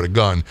bad guy with a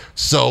gun.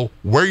 So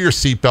wear your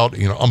seatbelt,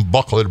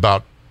 unbuckle it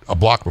about a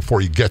block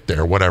before you get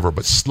there, whatever,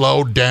 but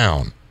slow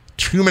down.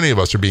 Too many of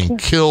us are being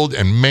killed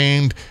and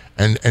maimed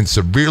and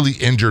severely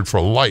injured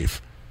for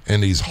life in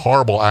these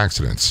horrible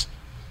accidents.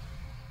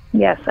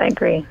 Yes, I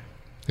agree.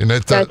 And You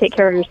got to take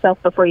care of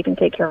yourself before you can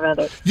take care of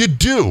others. You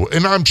do.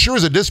 And I'm sure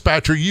as a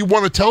dispatcher, you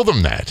want to tell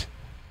them that.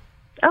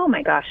 Oh,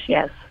 my gosh,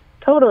 yes,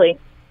 totally.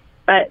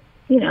 But,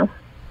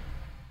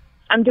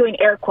 I'm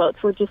doing air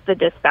quotes. We're just a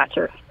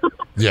dispatcher.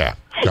 Yeah,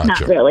 gotcha. Not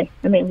really.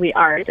 I mean, we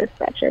are a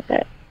dispatcher,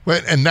 but...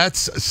 Well, and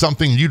that's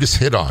something you just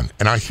hit on,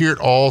 and I hear it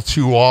all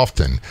too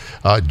often,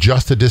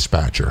 just a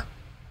dispatcher.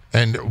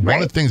 And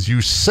one of the things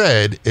you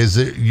said is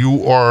that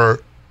you are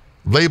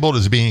labeled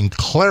as being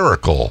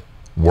clerical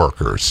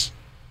workers.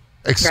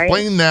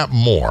 Explain that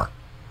more.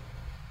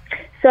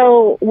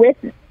 So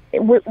within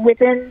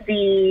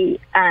the,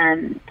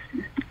 I'm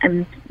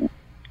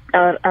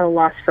at a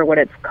loss for what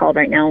it's called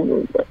right now,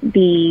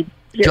 the...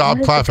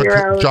 Job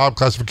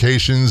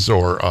classifications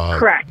or...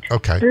 Correct.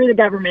 Okay. Through the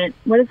government.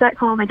 What is that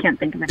called? I can't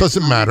think of it.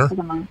 Doesn't matter.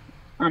 I'm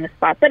on the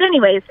spot. But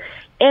anyways,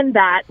 in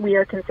that, we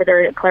are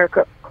considered a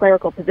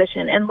clerical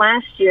position. And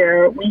last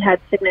year, we had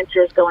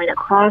signatures going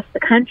across the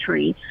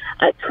country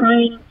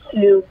trying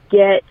to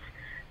get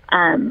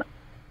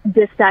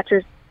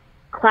dispatchers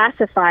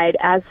classified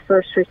as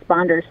first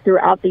responders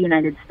throughout the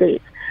United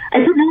States. I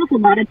don't know if a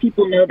lot of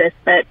people know this,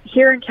 but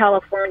here in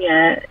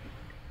California,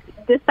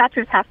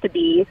 dispatchers have to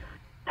be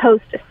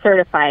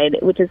post-certified,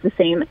 which is the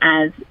same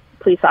as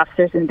police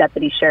officers and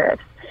deputy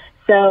sheriffs.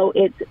 So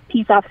it's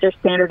peace officer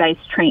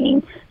standardized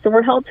training. So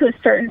we're held to a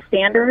certain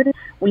standard.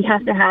 We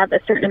have to have a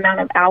certain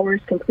amount of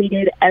hours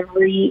completed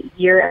every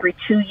year, every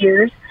 2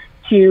 years,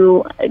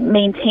 to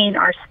maintain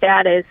our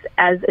status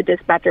as a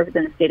dispatcher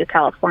within the state of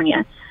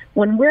California.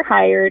 When we're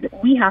hired,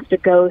 we have to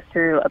go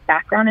through a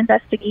background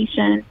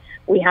investigation.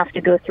 We have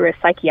to go through a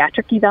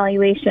psychiatric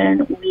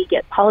evaluation. We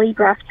get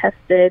polygraph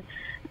tested.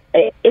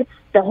 It's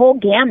the whole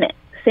gamut.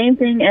 Same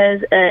thing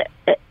as a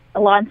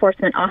law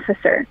enforcement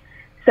officer.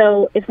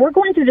 So if we're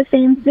going through the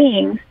same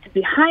things to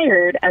be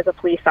hired as a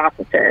police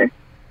officer,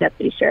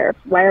 deputy sheriff,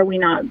 why are we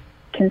not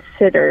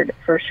considered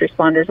first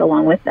responders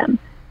along with them?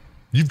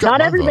 Not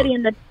everybody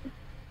in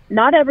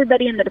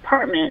the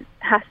department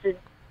has to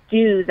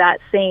do that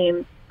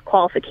same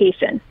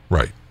qualification.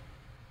 Right.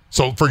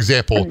 So, for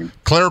example,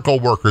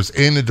 clerical workers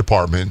in the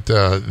department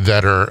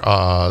that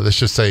are, let's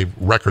just say,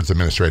 records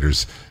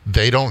administrators,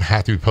 they don't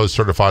have to be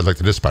post-certified like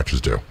the dispatchers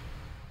do.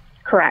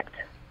 Correct.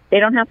 They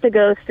don't have to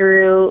go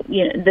through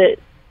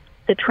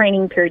the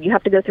training period. You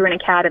have to go through an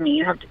academy.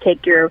 You have to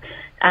take your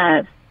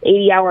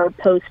 80-hour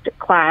post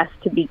class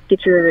to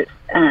get your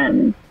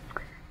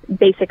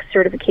basic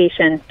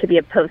certification to be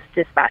a post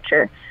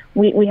dispatcher.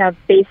 We have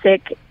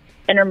basic,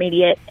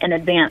 intermediate, and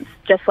advanced,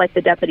 just like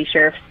the deputy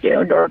sheriffs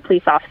do or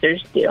police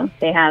officers do.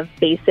 They have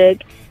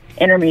basic,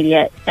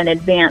 intermediate, and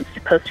advanced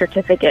post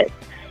certificates,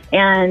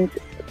 and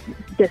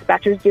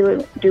dispatchers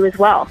do as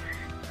well.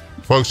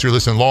 Folks, you're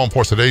listening to Law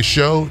Enforcement Today's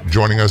show.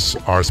 Joining us,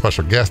 our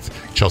special guest,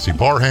 Chelsea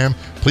Barham,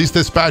 police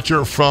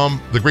dispatcher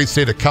from the great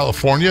state of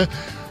California.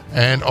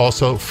 and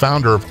also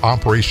founder of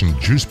Operation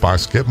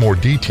Juicebox. Get more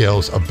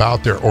details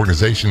about their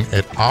organization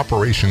at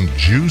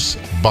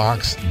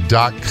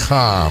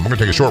operationjuicebox.com. We're going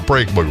to take a short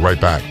break. We'll be right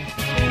back.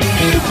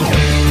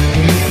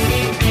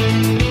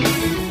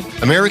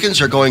 Americans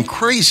are going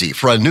crazy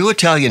for a new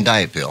Italian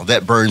diet pill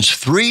that burns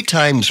 3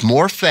 times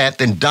more fat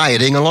than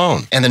dieting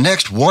alone. And the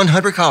next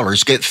 100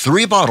 callers get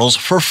 3 bottles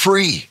for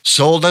free.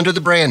 Sold under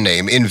the brand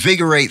name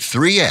Invigorate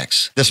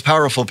 3X. This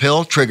powerful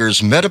pill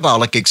triggers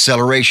metabolic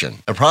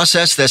acceleration, a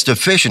process that's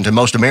deficient in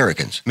most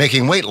Americans,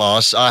 making weight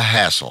loss a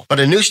hassle. But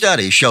a new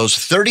study shows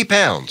 30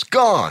 pounds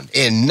gone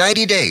in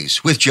 90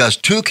 days with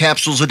just 2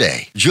 capsules a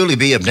day. Julie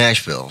B. of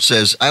Nashville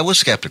says, I was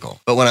skeptical,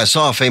 but when I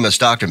saw a famous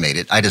doctor made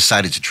it, I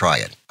decided to try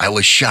it. I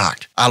was shocked.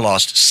 I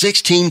lost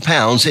 16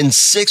 pounds in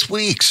 6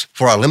 weeks.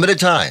 For a limited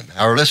time,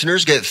 our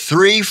listeners get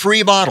 3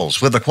 free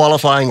bottles with a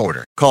qualifying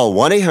order. Call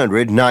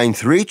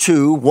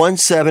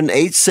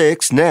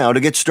 1-800-932-1786 now to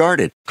get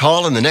started.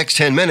 Call in the next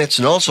 10 minutes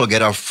and also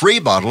get a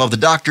free bottle of the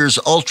doctor's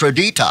Ultra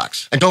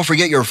Detox. And don't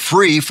forget your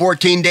free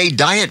 14-day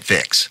diet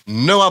fix.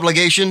 No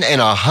obligation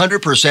and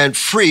 100%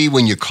 free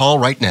when you call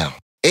right now.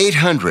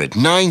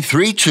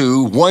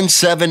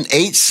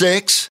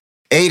 800-932-1786.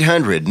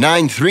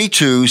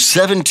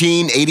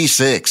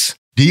 800-932-1786.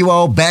 Do you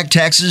owe back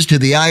taxes to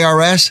the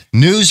IRS?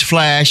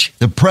 Newsflash,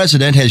 the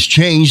president has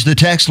changed the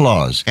tax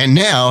laws, and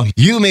now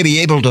you may be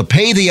able to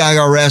pay the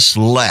IRS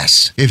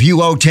less. If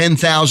you owe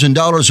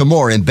 $10,000 or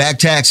more in back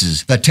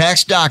taxes, the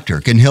tax doctor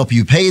can help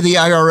you pay the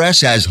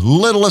IRS as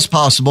little as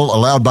possible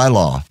allowed by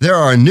law. There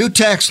are new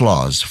tax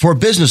laws for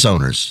business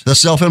owners, the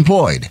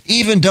self-employed,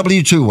 even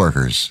W-2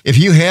 workers. If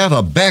you have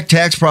a back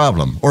tax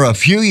problem or a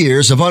few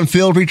years of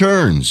unfilled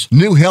returns,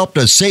 new help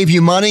to save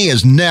you money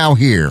is now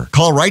here.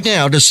 Call right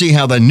now to see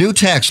how the new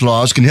tax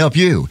laws can help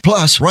you.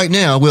 Plus, right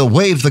now, we'll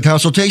waive the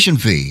consultation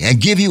fee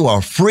and give you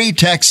a free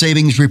tax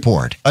savings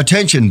report.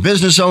 Attention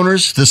business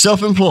owners, the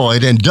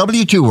self-employed, and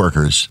W-2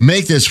 workers.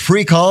 Make this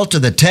free call to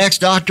the tax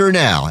doctor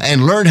now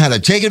and learn how to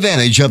take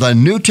advantage of the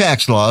new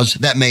tax laws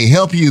that may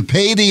help you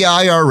pay the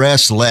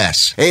IRS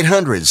less.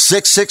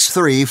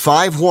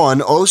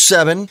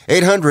 800-663-5107.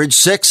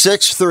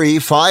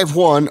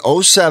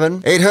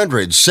 800-663-5107.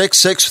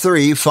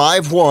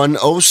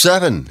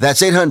 800-663-5107.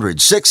 That's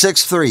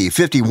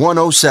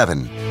 800-663-5107.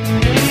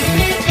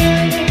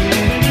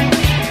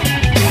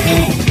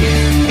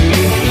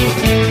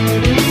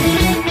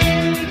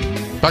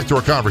 Back to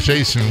our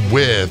conversation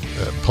with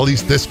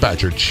police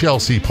dispatcher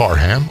Chelsea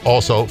Parham,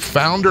 also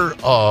founder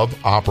of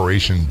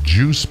Operation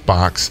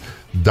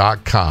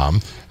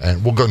Juicebox.com.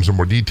 And we'll go into some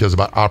more details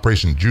about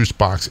Operation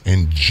Juicebox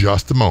in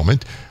just a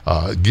moment.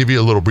 Give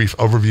you a little brief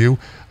overview.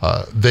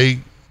 They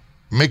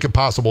make it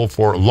possible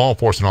for law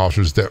enforcement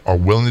officers that are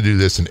willing to do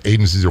this, and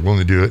agencies are willing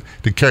to do it,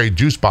 to carry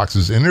juice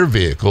boxes in their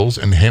vehicles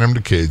and hand them to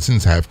kids and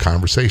have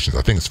conversations.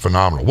 I think it's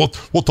phenomenal.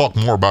 We'll talk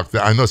more about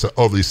that. I know it's an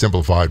overly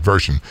simplified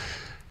version.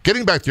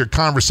 Getting back to your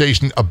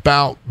conversation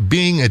about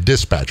being a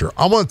dispatcher,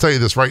 I want to tell you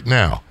this right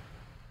now.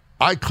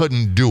 I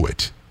couldn't do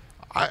it.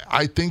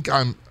 I think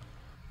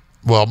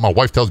well, my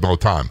wife tells me all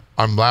the time,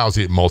 I'm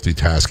lousy at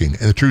multitasking.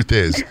 And the truth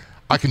is,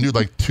 I can do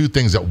like 2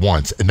 things at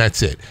once, and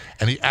that's it.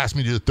 And he asked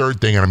me to do the 3rd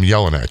thing, and I'm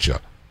yelling at you.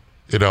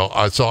 You know,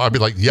 so I'd be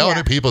like yelling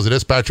at people as a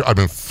dispatcher. I've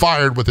been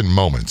fired within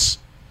moments.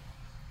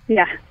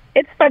 Yeah.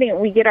 It's funny.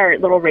 We get our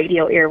little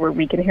radio ear where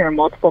we can hear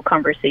multiple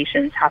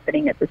conversations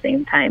happening at the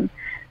same time.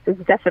 So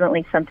it's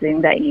definitely something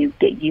that you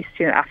get used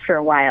to after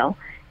a while.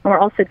 And we're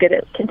also good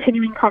at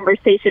continuing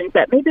conversations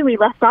that maybe we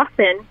left off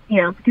in,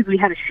 because we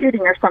had a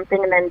shooting or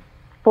something, and then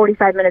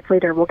 45 minutes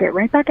later, we'll get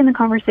right back in the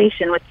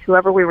conversation with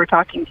whoever we were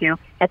talking to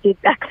at the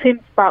exact same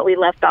spot we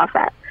left off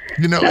at.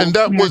 And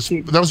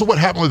that was what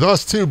happened with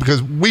us too,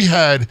 because we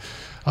had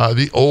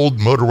the old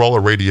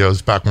Motorola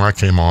radios back when I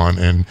came on,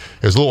 and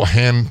there's a little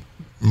hand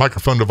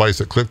microphone device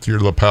that clipped to your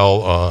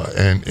lapel,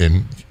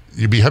 and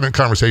you'd be having a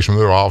conversation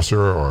with an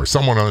officer or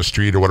someone on the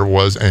street or whatever it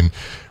was, and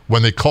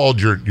when they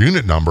called your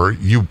unit number,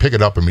 you pick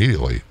it up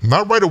immediately.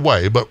 Not right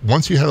away, but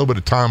once you had a little bit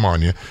of time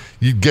on you,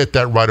 you'd get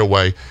that right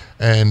away.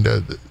 And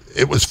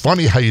it was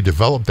funny how you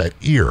developed that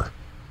ear.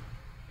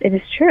 It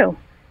is true.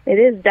 It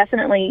is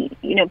definitely,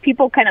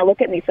 people kind of look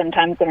at me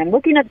sometimes when I'm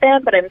looking at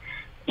them, but I'm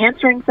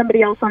answering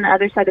somebody else on the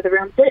other side of the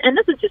room. And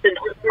this is just a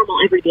normal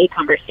everyday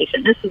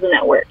conversation. This isn't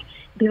at work.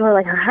 People are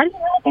like, how do you know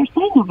what they're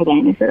saying over there?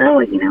 And I said,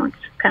 it's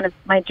kind of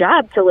my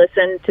job to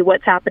listen to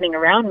what's happening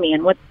around me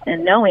and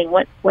knowing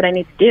what I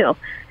need to do.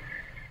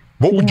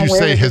 What would you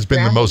say has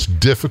been the most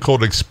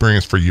difficult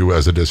experience for you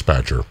as a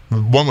dispatcher?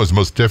 One was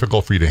most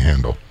difficult for you to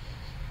handle?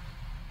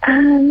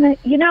 I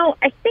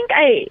think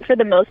I, for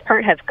the most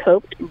part, have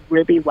coped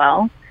really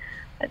well.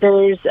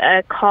 There's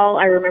a call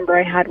I remember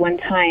I had one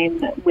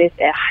time with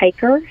a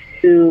hiker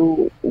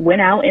who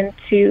went out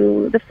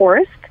into the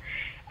forest.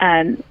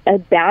 A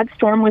bad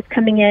storm was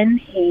coming in.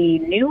 He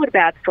knew a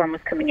bad storm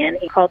was coming in.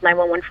 He called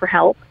 911 for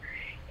help,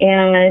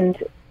 and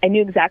I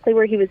knew exactly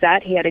where he was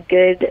at. He had a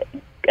good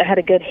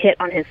hit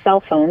on his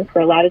cell phone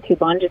for latitude,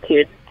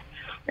 longitude.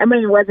 I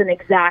mean, it wasn't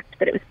exact,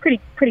 but it was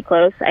pretty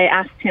close. I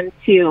asked him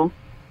to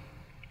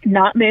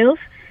not move,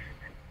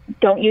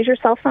 don't use your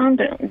cell phone.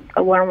 I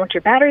don't want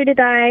your battery to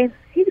die.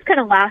 He was kind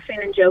of laughing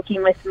and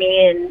joking with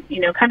me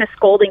and, kind of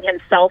scolding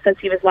himself as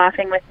he was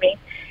laughing with me.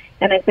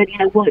 And I said,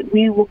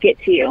 we will get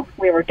to you.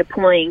 We were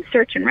deploying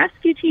search and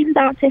rescue teams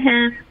out to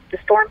him. The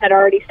storm had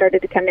already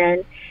started to come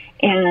in,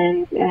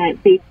 and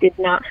they did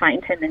not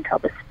find him until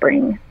the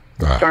spring.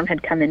 The storm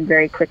had come in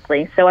very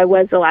quickly. So I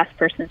was the last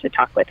person to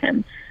talk with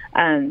him.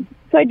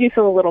 So I do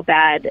feel a little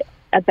bad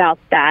about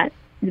that.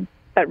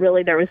 But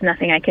really, there was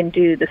nothing I can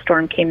do. The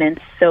storm came in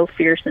so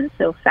fierce and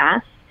so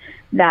fast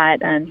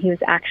that he was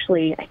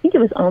actually, I think it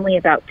was only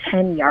about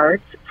 10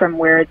 yards from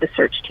where the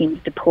search teams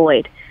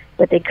deployed,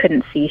 but they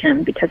couldn't see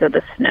him because of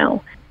the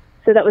snow.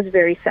 So that was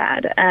very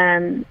sad.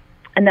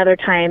 Another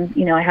time,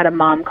 I had a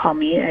mom call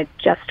me. I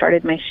just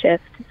started my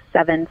shift,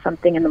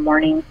 7-something in the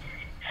morning,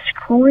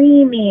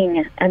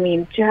 screaming.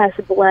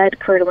 Just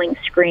blood-curdling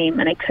scream,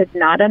 and I could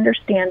not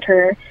understand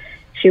her.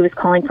 She was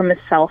calling from a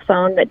cell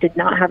phone that did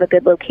not have a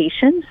good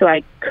location, so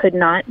I could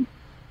not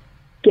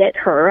get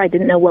her. I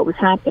didn't know what was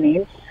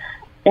happening.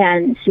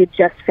 And she had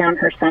just found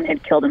her son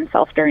had killed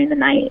himself during the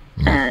night.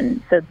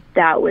 And so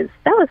that was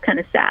kind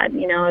of sad.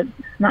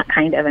 Not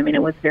kind of.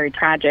 It was very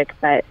tragic,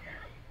 but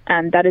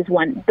that is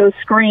those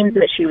screams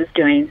that she was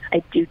doing,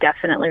 I do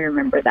definitely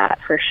remember that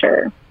for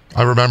sure.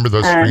 I remember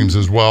those screams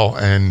as well,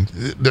 and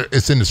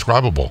it's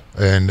indescribable.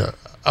 And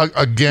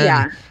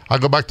again, I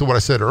go back to what I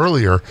said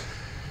earlier.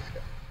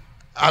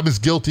 I'm as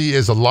guilty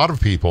as a lot of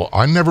people.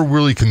 I never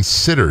really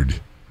considered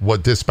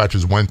what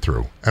dispatchers went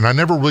through. And I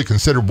never really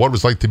considered what it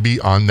was like to be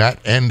on that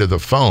end of the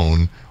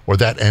phone or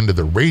that end of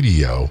the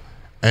radio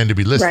and to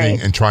be listening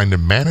and trying to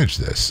manage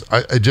this.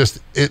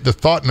 The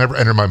thought never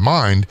entered my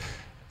mind,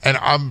 and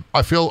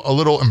I feel a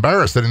little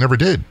embarrassed that it never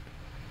did.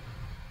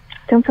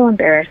 Don't feel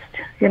embarrassed.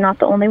 You're not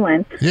the only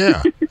one.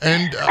 Yeah.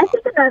 And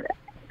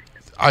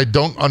I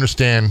don't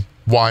understand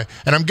why.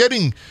 And I'm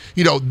getting,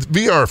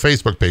 via our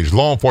Facebook page,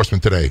 Law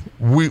Enforcement Today,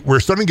 we're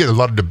starting to get a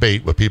lot of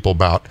debate with people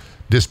about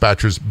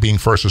dispatchers being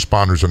first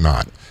responders or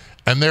not.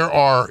 And there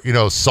are,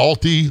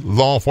 salty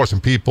law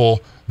enforcement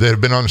people that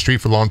have been on the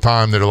street for a long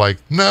time that are like,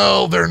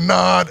 no, they're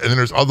not. And then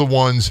there's other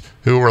ones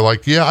who are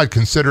like, yeah, I'd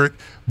consider it.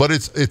 But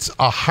it's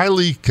a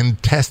highly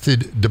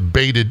contested,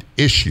 debated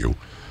issue.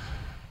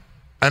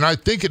 And I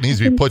think it needs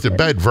to be put to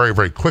bed very,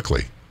 very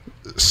quickly.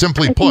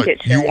 Simply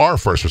put, you are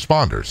first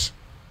responders.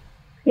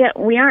 Yeah,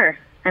 we are.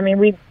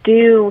 We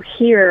do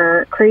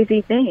hear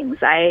crazy things.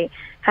 I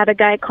had a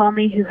guy call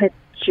me who had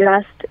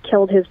just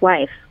killed his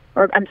wife,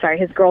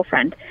 his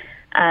girlfriend.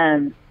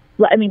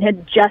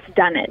 Had just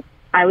done it.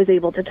 I was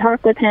able to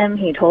talk with him.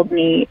 He told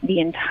me the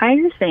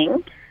entire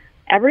thing,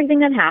 everything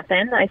that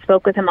happened. I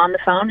spoke with him on the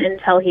phone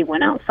until he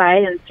went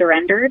outside and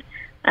surrendered.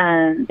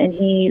 And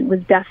he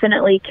was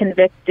definitely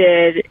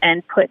convicted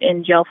and put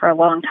in jail for a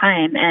long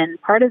time. And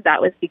part of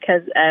that was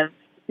because of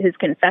his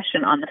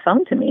confession on the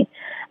phone to me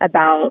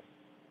about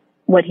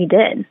what he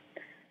did.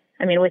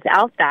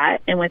 Without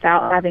that and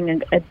without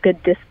having a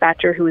good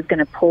dispatcher who was going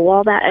to pull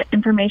all that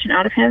information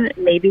out of him,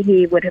 maybe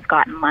he would have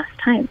gotten less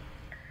time.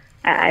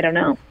 I don't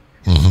know.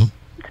 Mm-hmm.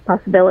 It's a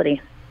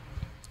possibility.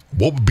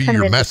 What would be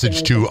your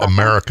message to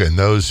America and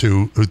those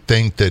who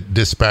think that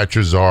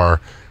dispatchers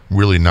are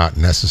really not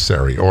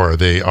necessary or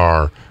they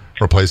are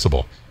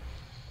replaceable?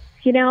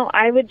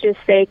 I would just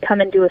say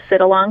come and do a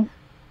sit-along.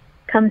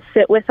 Come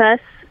sit with us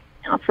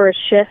for a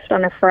shift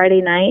on a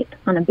Friday night,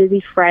 on a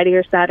busy Friday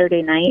or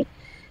Saturday night,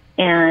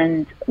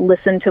 and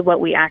listen to what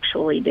we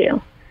actually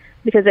do.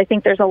 Because I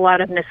think there's a lot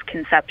of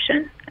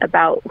misconception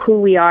about who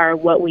we are,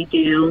 what we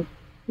do,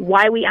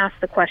 why we ask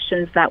the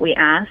questions that we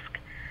ask.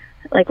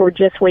 Like we're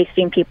just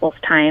wasting people's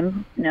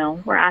time.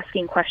 No, we're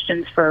asking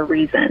questions for a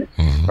reason.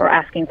 Mm-hmm. We're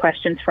asking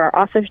questions for our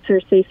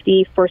officer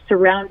safety, for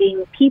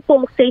surrounding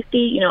people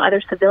safety,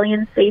 other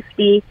civilian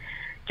safety.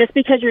 Just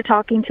because you're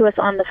talking to us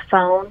on the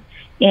phone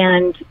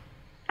and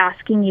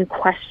asking you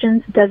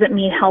questions doesn't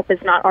mean help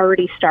is not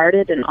already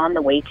started and on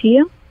the way to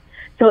you.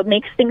 So it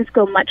makes things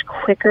go much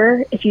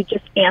quicker if you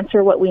just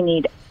answer what we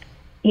need,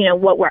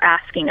 what we're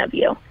asking of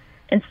you,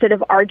 instead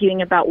of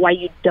arguing about why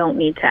you don't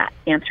need to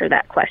answer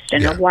that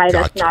question or why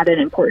that's not an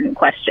important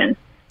question.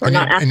 We're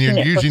not asking and you're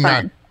it usually for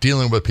fun. Not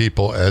dealing with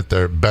people at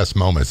their best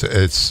moments.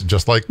 It's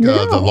just like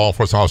the law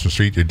enforcement officer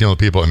street. You're dealing with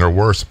people in their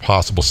worst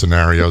possible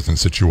scenarios and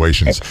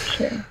situations. It's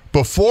true.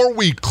 Before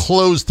we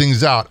close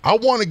things out, I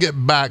want to get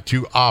back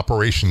to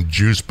Operation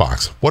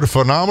Juicebox. What a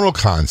phenomenal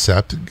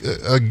concept.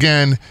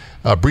 Again,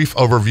 a brief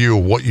overview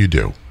of what you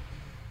do.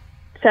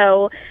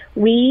 So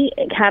we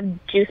have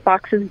juice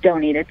boxes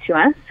donated to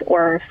us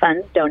or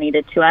funds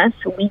donated to us.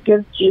 We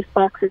give juice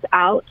boxes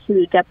out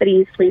to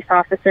deputies, police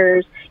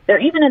officers. They're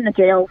even in the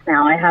jails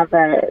now. I have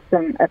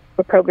a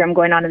program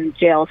going on in the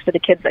jails for the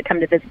kids that come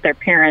to visit their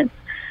parents.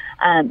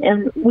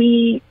 And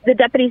the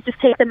deputies just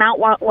take them out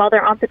while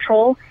they're on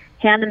patrol,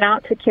 hand them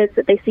out to kids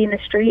that they see in the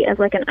street as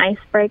like an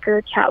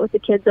icebreaker, chat with the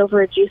kids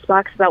over a juice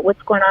box about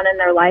what's going on in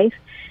their life.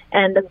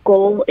 And the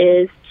goal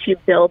is to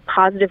build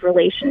positive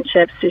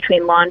relationships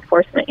between law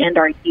enforcement and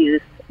our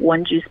youth,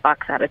 one juice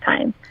box at a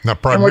time. Now,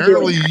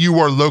 primarily you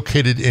are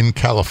located in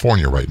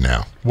California right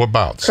now.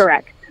 Whereabouts?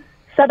 Correct.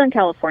 Southern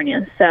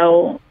California.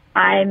 So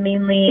I'm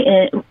mainly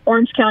in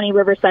Orange County,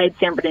 Riverside,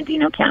 San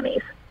Bernardino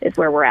counties is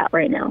where we're at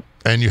right now.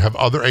 And you have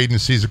other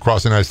agencies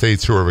across the United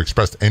States who have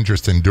expressed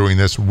interest in doing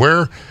this.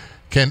 Where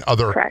can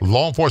other Correct.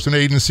 law enforcement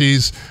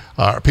agencies,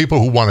 people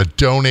who want to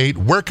donate,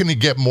 where can they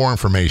get more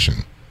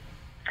information?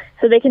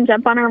 So they can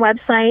jump on our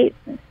website,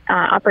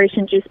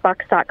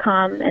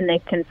 operationjuicebox.com, and they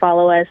can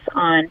follow us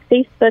on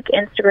Facebook,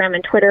 Instagram,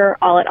 and Twitter,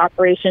 all at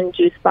Operation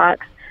Juicebox.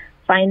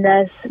 Find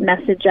us,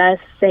 message us,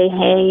 say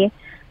hey.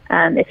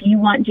 If you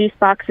want juice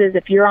boxes,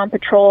 if you're on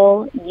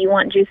patrol, you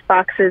want juice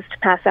boxes to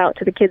pass out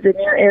to the kids in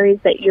your areas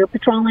that you're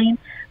patrolling,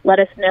 let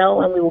us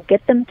know and we will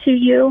get them to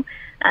you.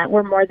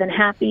 We're more than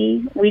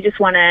happy. We just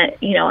want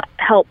to,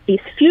 help these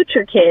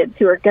future kids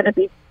who are going to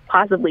be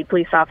possibly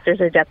police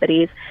officers or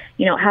deputies,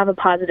 have a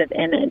positive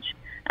image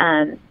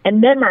and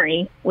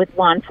memory with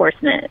law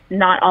enforcement.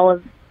 Not all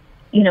of,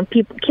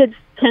 kids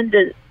tend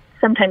to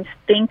sometimes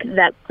think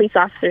that police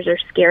officers are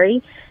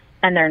scary,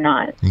 and they're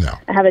not. No.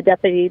 I have a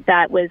deputy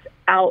that was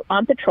out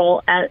on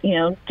patrol,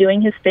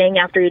 doing his thing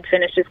after he'd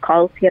finished his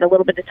calls. He had a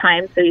little bit of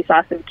time, so he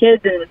saw some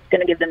kids and was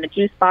going to give them a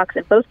juice box,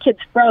 and both kids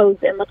froze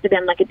and looked at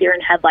him like a deer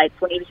in headlights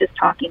when he was just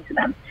talking to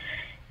them.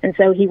 And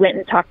so he went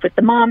and talked with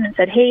the mom and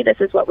said, hey, this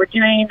is what we're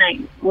doing.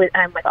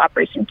 I'm with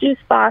Operation Juice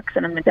Box,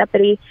 and I'm a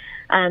deputy.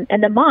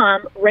 And the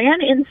mom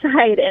ran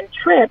inside and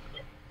tripped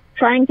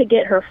trying to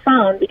get her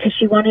phone because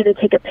she wanted to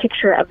take a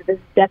picture of this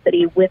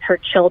deputy with her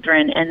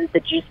children and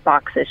the juice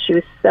boxes. She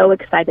was so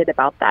excited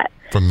about that.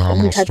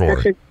 Phenomenal Such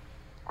story. a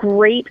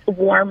great,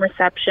 warm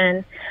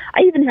reception.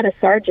 I even had a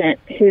sergeant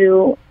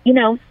who,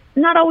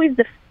 not always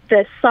the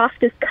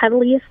softest,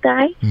 cuddliest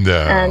guy.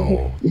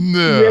 No.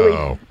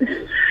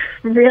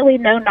 Really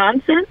no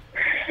nonsense.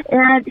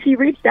 And he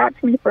reached out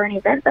to me for an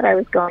event that I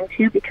was going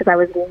to because I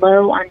was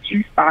low on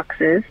juice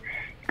boxes.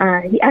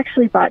 He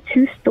actually bought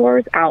 2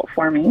 stores out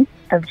for me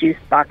of juice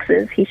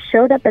boxes. He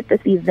showed up at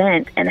this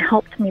event and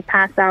helped me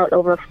pass out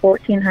over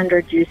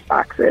 1,400 juice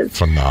boxes.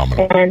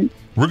 Phenomenal. And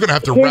we're going to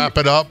have to wrap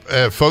it up.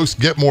 Folks,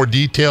 get more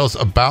details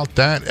about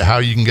that, how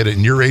you can get it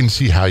in your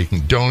agency, how you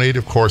can donate.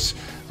 Of course,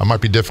 it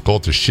might be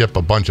difficult to ship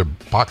a bunch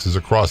of boxes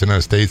across the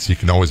United States. You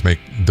can always make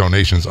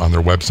donations on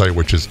their website,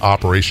 which is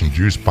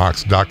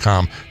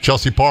operationjuicebox.com.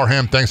 Chelsea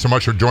Parham, thanks so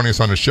much for joining us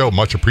on the show.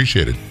 Much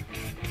appreciated.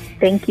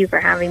 Thank you for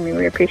having me.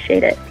 We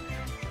appreciate it.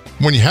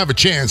 When you have a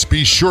chance,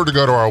 be sure to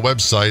go to our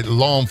website,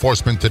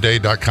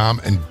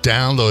 lawenforcementtoday.com, and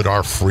download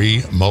our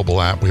free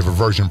mobile app. We have a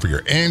version for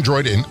your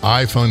Android and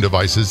iPhone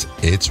devices.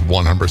 It's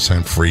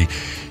 100% free.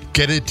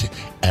 Get it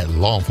at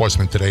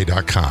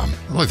lawenforcementtoday.com.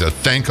 I'd like to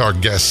thank our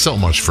guests so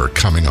much for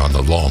coming on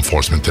the Law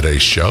Enforcement Today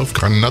show. We've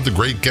got another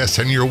great guest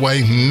heading your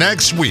way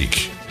next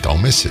week.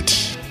 Don't miss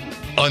it.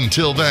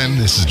 Until then,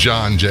 this is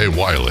John J.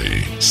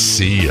 Wiley.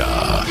 See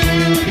ya.